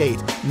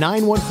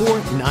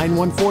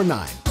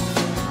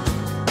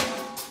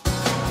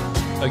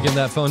 888-914-9149. Again,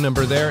 that phone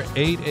number there,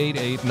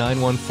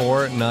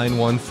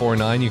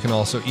 888-914-9149. You can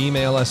also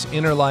email us,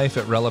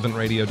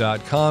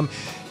 innerlife@relevantradio.com.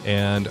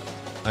 And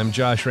I'm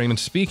Josh Raymond,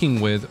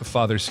 speaking with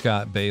Father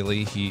Scott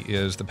Bailey. He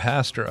is the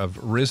pastor of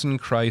Risen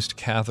Christ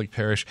Catholic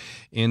Parish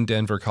in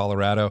Denver,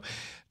 Colorado,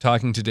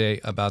 talking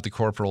today about the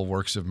Corporal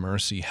Works of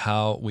Mercy,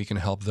 how we can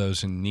help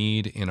those in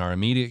need in our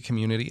immediate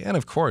community, and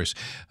of course,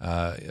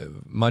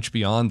 much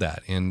beyond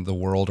that, in the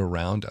world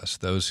around us,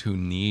 those who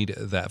need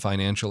that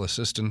financial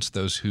assistance,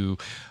 those who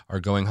are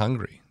going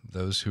hungry,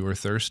 those who are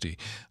thirsty,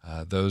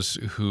 those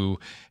who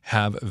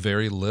have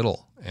very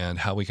little, and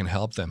how we can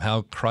help them,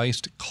 how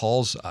Christ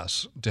calls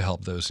us to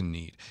help those in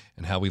need.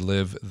 and how we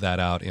live that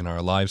out in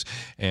our lives.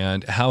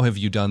 And how have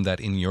you done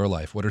that in your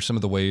life? What are some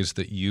of the ways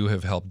that you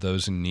have helped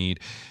those in need?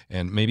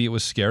 And maybe it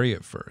was scary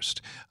at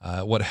first.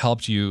 What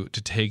helped you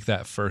to take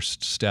that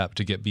first step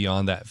to get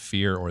beyond that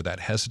fear or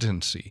that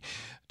hesitancy,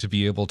 to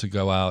be able to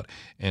go out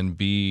and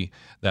be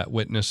that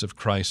witness of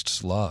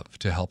Christ's love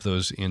to help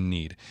those in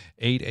need?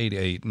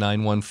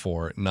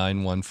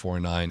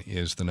 888-914-9149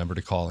 is the number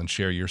to call and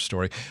share your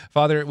story.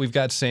 Father, we've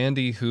got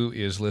Sandy who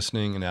is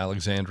listening in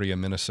Alexandria,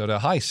 Minnesota.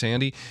 Hi,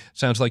 Sandy.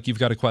 Sounds like you've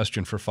got a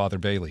question for Father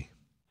Bailey.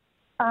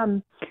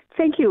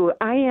 Thank you.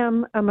 I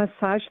am a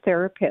massage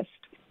therapist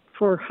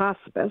for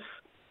hospice,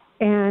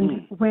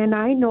 and when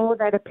I know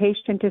that a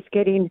patient is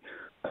getting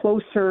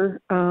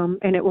closer,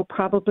 and it will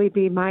probably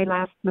be my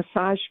last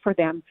massage for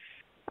them,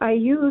 I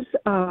use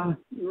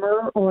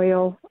myrrh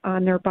oil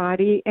on their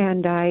body,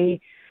 and I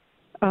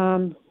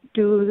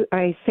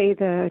say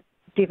the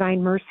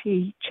Divine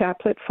Mercy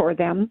chaplet for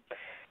them.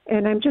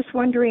 And I'm just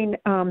wondering,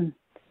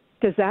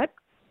 does that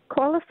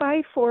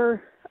qualify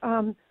for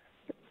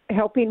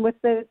helping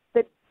with the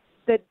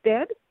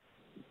dead?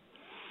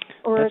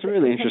 Or that's a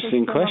really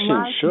interesting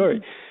question. Sure.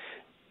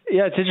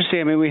 Yeah, it's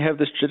interesting. I mean, we have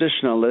this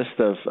traditional list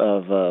of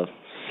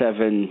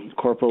 7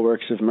 corporal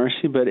works of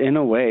mercy, but in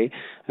a way,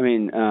 I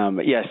mean,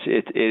 yes,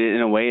 in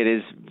a way it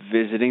is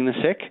visiting the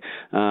sick,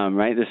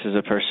 right? This is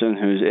a person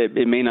who's,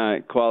 it may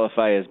not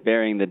qualify as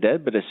burying the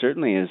dead, but it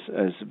certainly is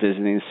as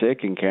visiting the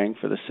sick and caring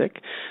for the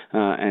sick,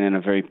 and in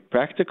a very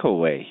practical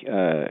way,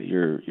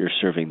 you're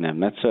serving them.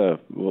 That's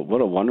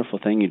what a wonderful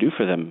thing you do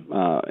for them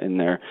in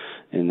their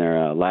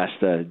last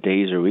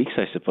days or weeks,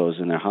 I suppose,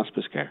 in their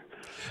hospice care.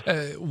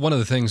 One of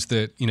the things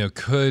that,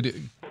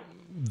 could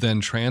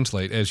then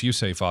translate, as you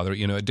say, Father,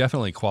 it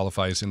definitely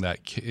qualifies in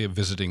that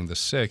visiting the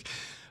sick.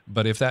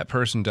 But if that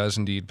person does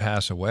indeed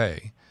pass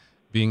away,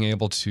 being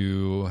able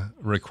to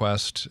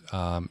request,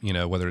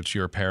 whether it's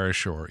your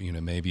parish or,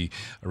 maybe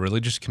a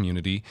religious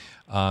community,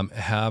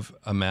 have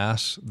a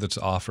mass that's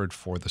offered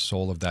for the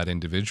soul of that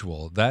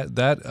individual,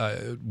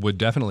 that would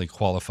definitely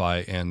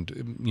qualify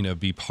and,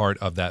 be part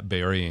of that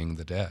burying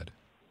the dead.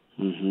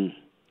 Mm-hmm.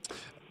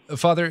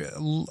 Father,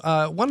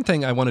 one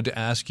thing I wanted to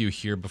ask you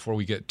here before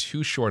we get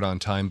too short on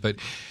time, but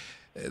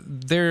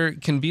there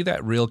can be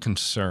that real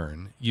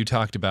concern. You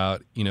talked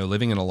about,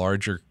 living in a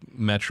larger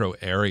metro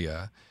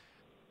area.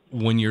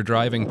 When you're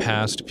driving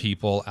past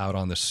people out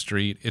on the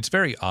street, it's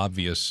very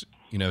obvious,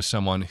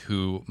 someone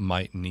who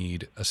might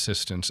need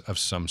assistance of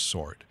some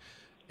sort.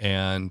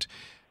 And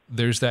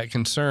there's that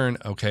concern,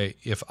 okay,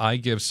 if I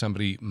give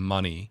somebody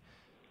money,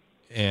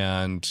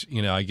 and,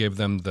 I give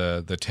them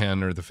the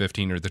 $10 or the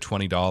 $15 or the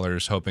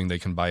 $20 hoping they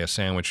can buy a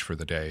sandwich for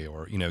the day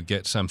or,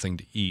 get something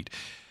to eat.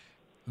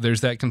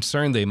 There's that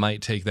concern they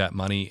might take that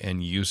money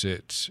and use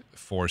it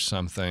for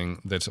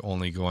something that's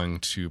only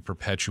going to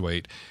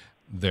perpetuate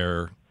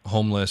their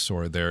homeless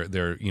or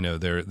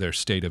their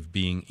state of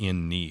being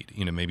in need,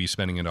 maybe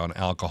spending it on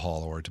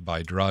alcohol or to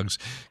buy drugs,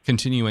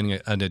 continuing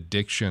an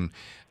addiction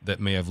that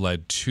may have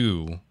led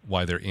to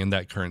why they're in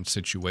that current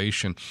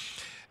situation.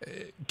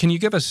 Can you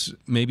give us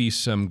maybe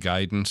some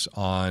guidance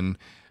on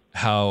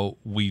how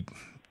we,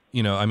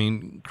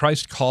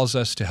 Christ calls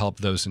us to help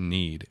those in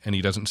need, and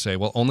he doesn't say,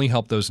 well, only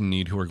help those in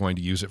need who are going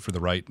to use it for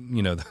the right,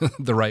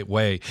 the right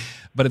way.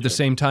 But at the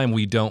same time,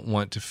 we don't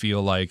want to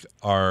feel like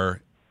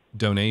our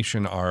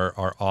donation,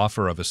 our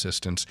offer of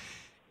assistance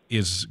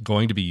is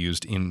going to be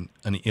used in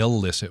an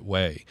illicit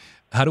way.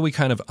 How do we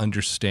kind of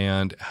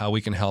understand how we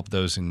can help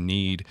those in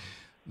need,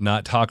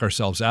 not talk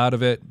ourselves out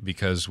of it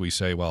because we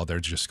say, well, they're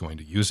just going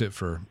to use it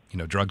for,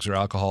 drugs or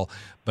alcohol,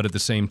 but at the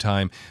same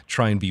time,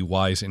 try and be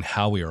wise in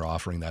how we are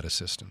offering that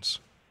assistance?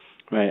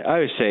 Right. I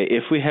would say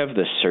if we have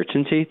the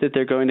certainty that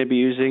they're going to be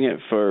using it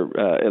for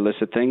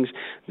illicit things,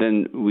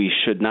 then we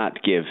should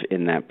not give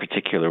in that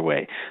particular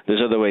way.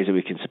 There's other ways that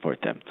we can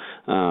support them.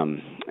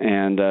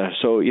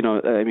 So,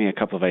 a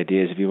couple of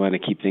ideas if you want to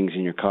keep things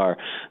in your car.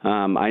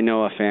 I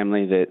know a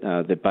family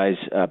that buys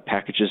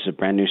packages of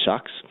brand new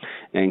socks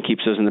and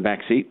keeps those in the back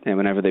seat. And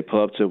whenever they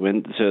pull up to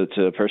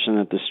a person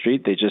at the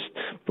street, they just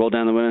roll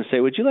down the window and say,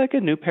 "Would you like a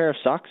new pair of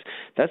socks?"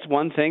 That's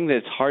one thing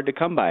that's hard to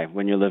come by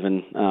when you're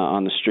living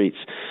on the streets.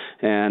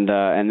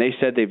 And they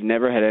said they've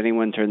never had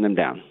anyone turn them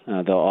down.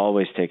 They'll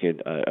always take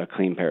a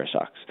clean pair of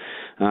socks.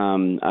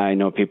 I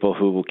know people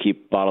who will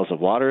keep bottles of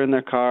water in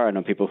their car. I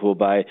know people who will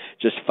buy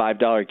just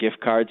 $5 gift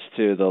cards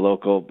to the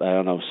local,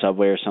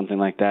 Subway or something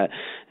like that,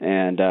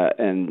 and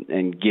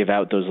give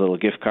out those little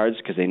gift cards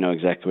because they know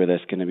exactly where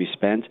that's going to be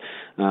spent.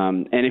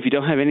 And if you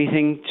don't have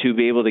anything to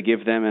be able to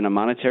give them in a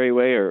monetary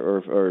way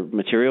or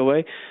material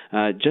way,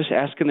 just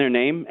ask them their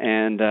name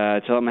and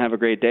tell them have a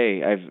great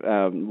day.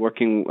 I've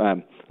working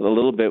a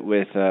little bit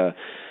with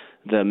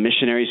the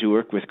missionaries who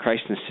work with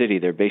Christ in the City.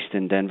 They're based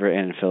in Denver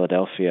and in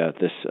Philadelphia,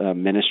 this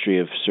ministry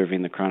of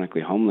serving the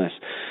chronically homeless.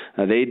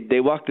 They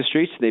walk the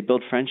streets, they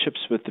build friendships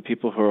with the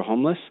people who are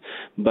homeless,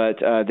 but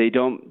they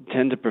don't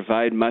tend to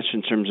provide much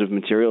in terms of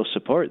material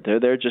support. They're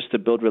there just to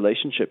build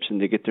relationships and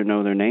to get to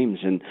know their names.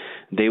 And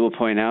they will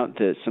point out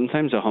that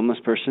sometimes a homeless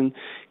person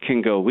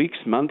can go weeks,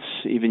 months,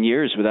 even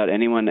years without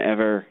anyone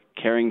ever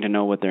caring to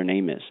know what their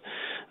name is.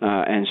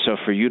 And so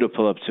for you to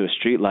pull up to a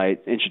street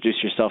light, introduce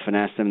yourself and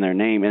ask them their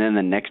name, and then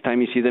the next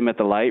time you see them at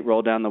the light,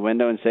 roll down the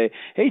window and say,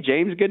 "Hey,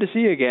 James, good to see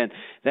you again."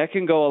 That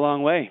can go a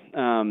long way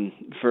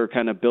for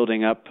kind of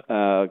building up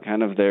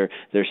kind of their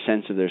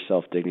sense of their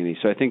self-dignity.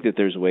 So I think that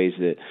there's ways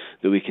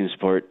that we can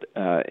support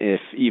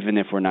even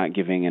if we're not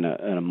giving in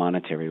a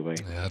monetary way.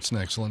 Yeah, that's an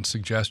excellent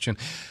suggestion.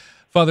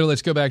 Father,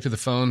 let's go back to the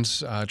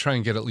phones, try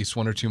and get at least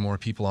one or two more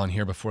people on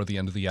here before the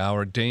end of the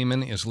hour.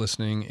 Damon is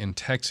listening in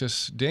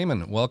Texas.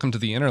 Damon, welcome to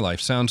the Inner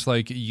Life. Sounds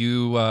like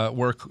you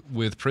work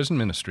with prison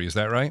ministry. Is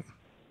that right?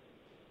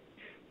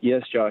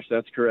 Yes, Josh,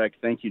 that's correct.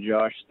 Thank you,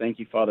 Josh. Thank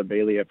you, Father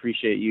Bailey. I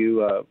appreciate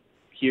you.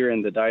 Here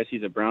in the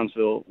Diocese of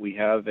Brownsville, we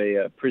have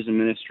a prison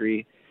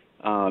ministry.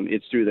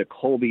 It's through the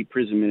Kolbe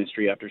Prison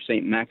Ministry after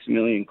St.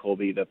 Maximilian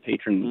Kolbe, the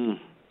patron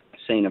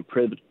saint of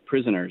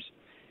prisoners.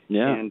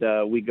 Yeah. And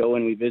we go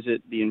and we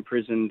visit the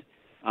imprisoned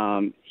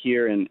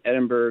here in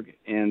Edinburgh,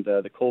 and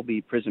the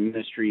Kolbe Prison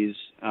Ministries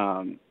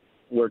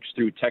works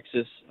through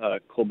Texas,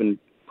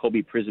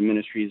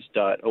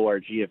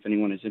 KolbePrisonMinistries.org if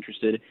anyone is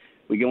interested.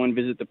 We go and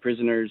visit the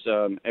prisoners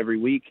every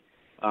week,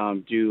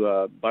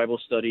 do Bible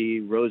study,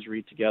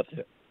 rosary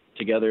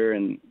together,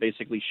 and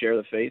basically share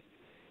the faith.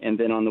 And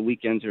then on the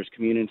weekends, there's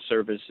communion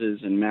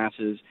services and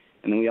masses.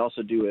 And then we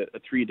also do a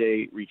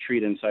 3-day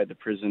retreat inside the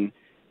prison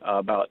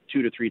about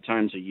 2 to 3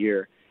 times a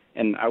year.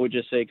 And I would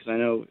just say, because I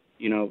know,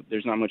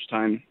 there's not much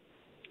time,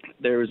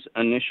 there's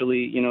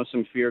initially,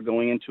 some fear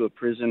going into a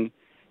prison.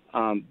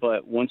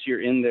 But once you're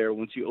in there,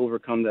 once you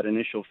overcome that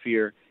initial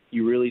fear,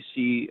 you really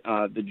see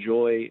the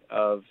joy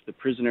of the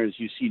prisoners.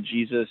 You see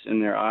Jesus in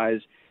their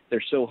eyes.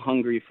 They're so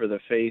hungry for the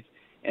faith,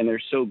 and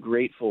they're so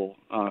grateful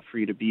for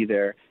you to be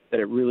there that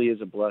it really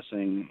is a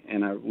blessing.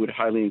 And I would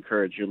highly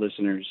encourage your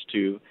listeners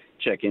to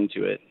check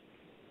into it.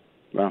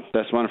 Well,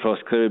 that's wonderful.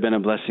 It's clearly been a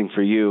blessing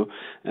for you,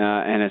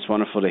 and it's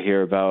wonderful to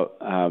hear about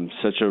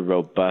such a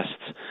robust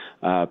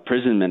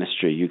prison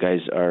ministry. You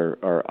guys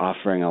are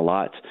offering a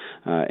lot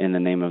in the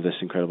name of this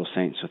incredible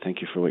saint, so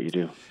thank you for what you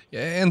do.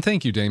 Yeah, and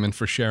thank you, Damon,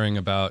 for sharing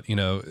about,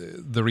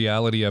 the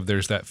reality of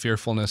there's that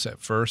fearfulness at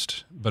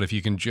first, but if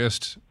you can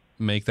just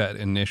make that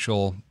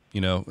initial,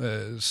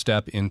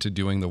 step into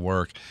doing the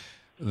work,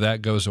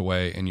 that goes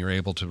away, and you're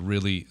able to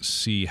really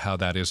see how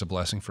that is a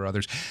blessing for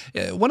others.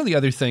 One of the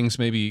other things,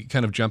 maybe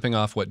kind of jumping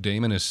off what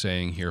Damon is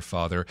saying here,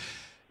 Father,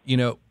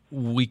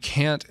 we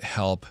can't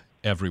help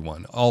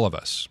everyone, all of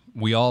us.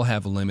 We all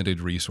have limited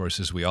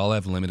resources. We all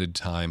have limited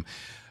time.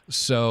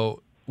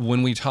 So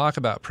when we talk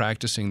about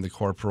practicing the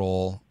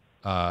corporal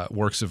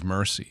works of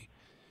mercy,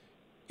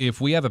 if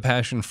we have a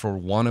passion for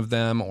one of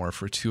them or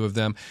for two of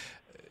them,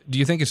 do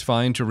you think it's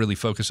fine to really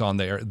focus on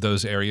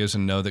those areas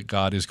and know that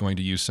God is going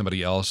to use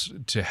somebody else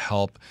to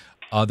help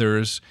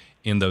others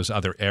in those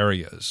other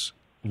areas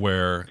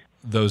where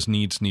those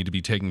needs need to be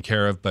taken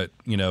care of? But,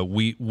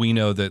 we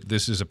know that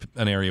this is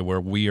an area where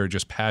we are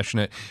just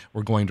passionate.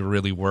 We're going to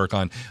really work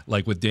on,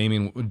 like with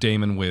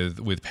Damon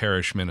with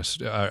parish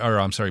ministry,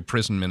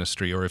 prison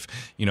ministry, or if,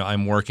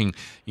 I'm working,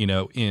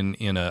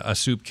 in a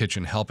soup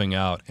kitchen helping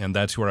out, and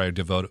that's where I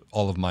devote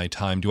all of my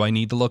time. Do I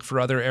need to look for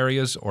other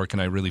areas, or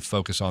can I really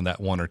focus on that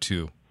one or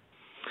two?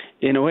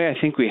 In a way, I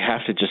think we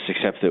have to just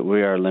accept that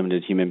we are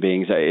limited human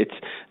beings.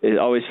 It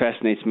always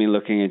fascinates me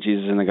looking at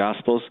Jesus in the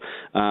Gospels.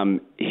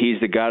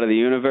 He's the God of the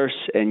universe,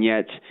 and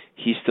yet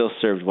he still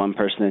served one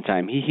person at a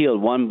time. He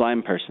healed one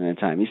blind person at a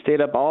time. He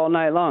stayed up all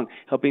night long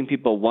helping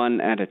people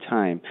one at a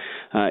time.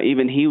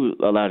 Even he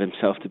allowed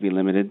himself to be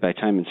limited by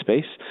time and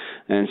space.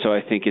 And so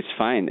I think it's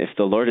fine. If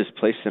the Lord has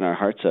placed in our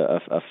hearts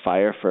a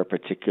fire for a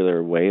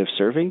particular way of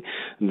serving,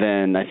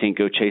 then I think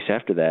go chase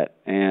after that.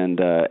 And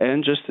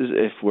just as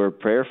if we're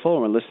prayerful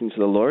and we're listening to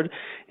the Lord,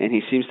 and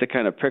he seems to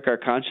kind of prick our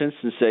conscience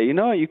and say,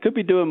 you could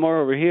be doing more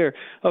over here.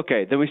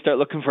 Okay, then we start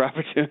looking for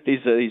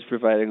opportunities that he's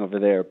providing over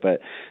there. But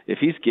if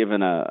he's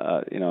given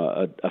a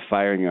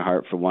fire in your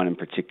heart for one in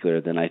particular,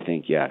 then I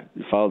think,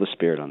 follow the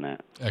Spirit on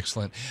that.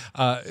 Excellent.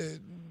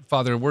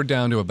 Father, we're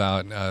down to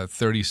about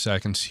 30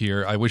 seconds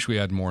here. I wish we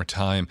had more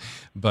time,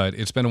 but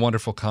it's been a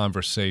wonderful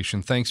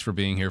conversation. Thanks for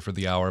being here for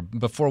the hour.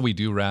 Before we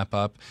do wrap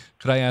up,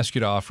 could I ask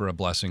you to offer a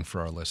blessing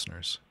for our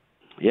listeners?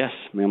 Yes.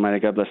 May Almighty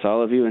God bless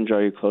all of you and draw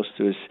you close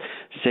to his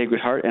Sacred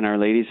Heart and Our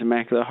Lady's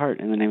Immaculate Heart,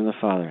 in the name of the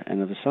Father, and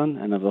of the Son,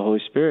 and of the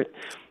Holy Spirit.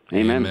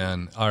 Amen.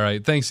 Amen. All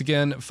right. Thanks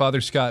again, Father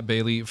Scott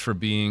Bailey, for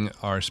being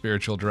our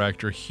spiritual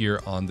director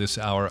here on this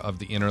hour of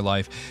the Inner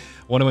Life.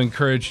 I want to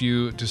encourage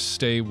you to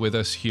stay with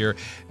us here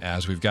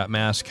as we've got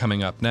Mass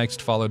coming up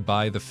next, followed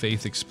by the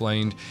Faith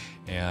Explained.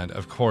 And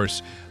of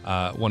course,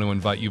 want to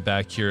invite you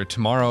back here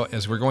tomorrow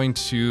as we're going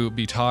to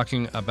be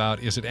talking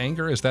about, is it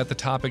anger? Is that the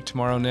topic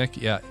tomorrow, Nick?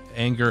 Yeah,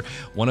 anger,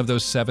 one of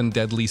those 7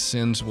 deadly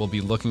sins we'll be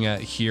looking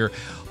at here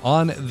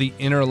on the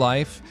Inner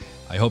Life.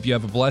 I hope you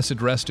have a blessed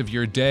rest of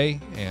your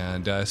day,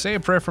 and say a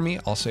prayer for me.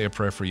 I'll say a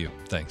prayer for you.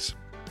 Thanks.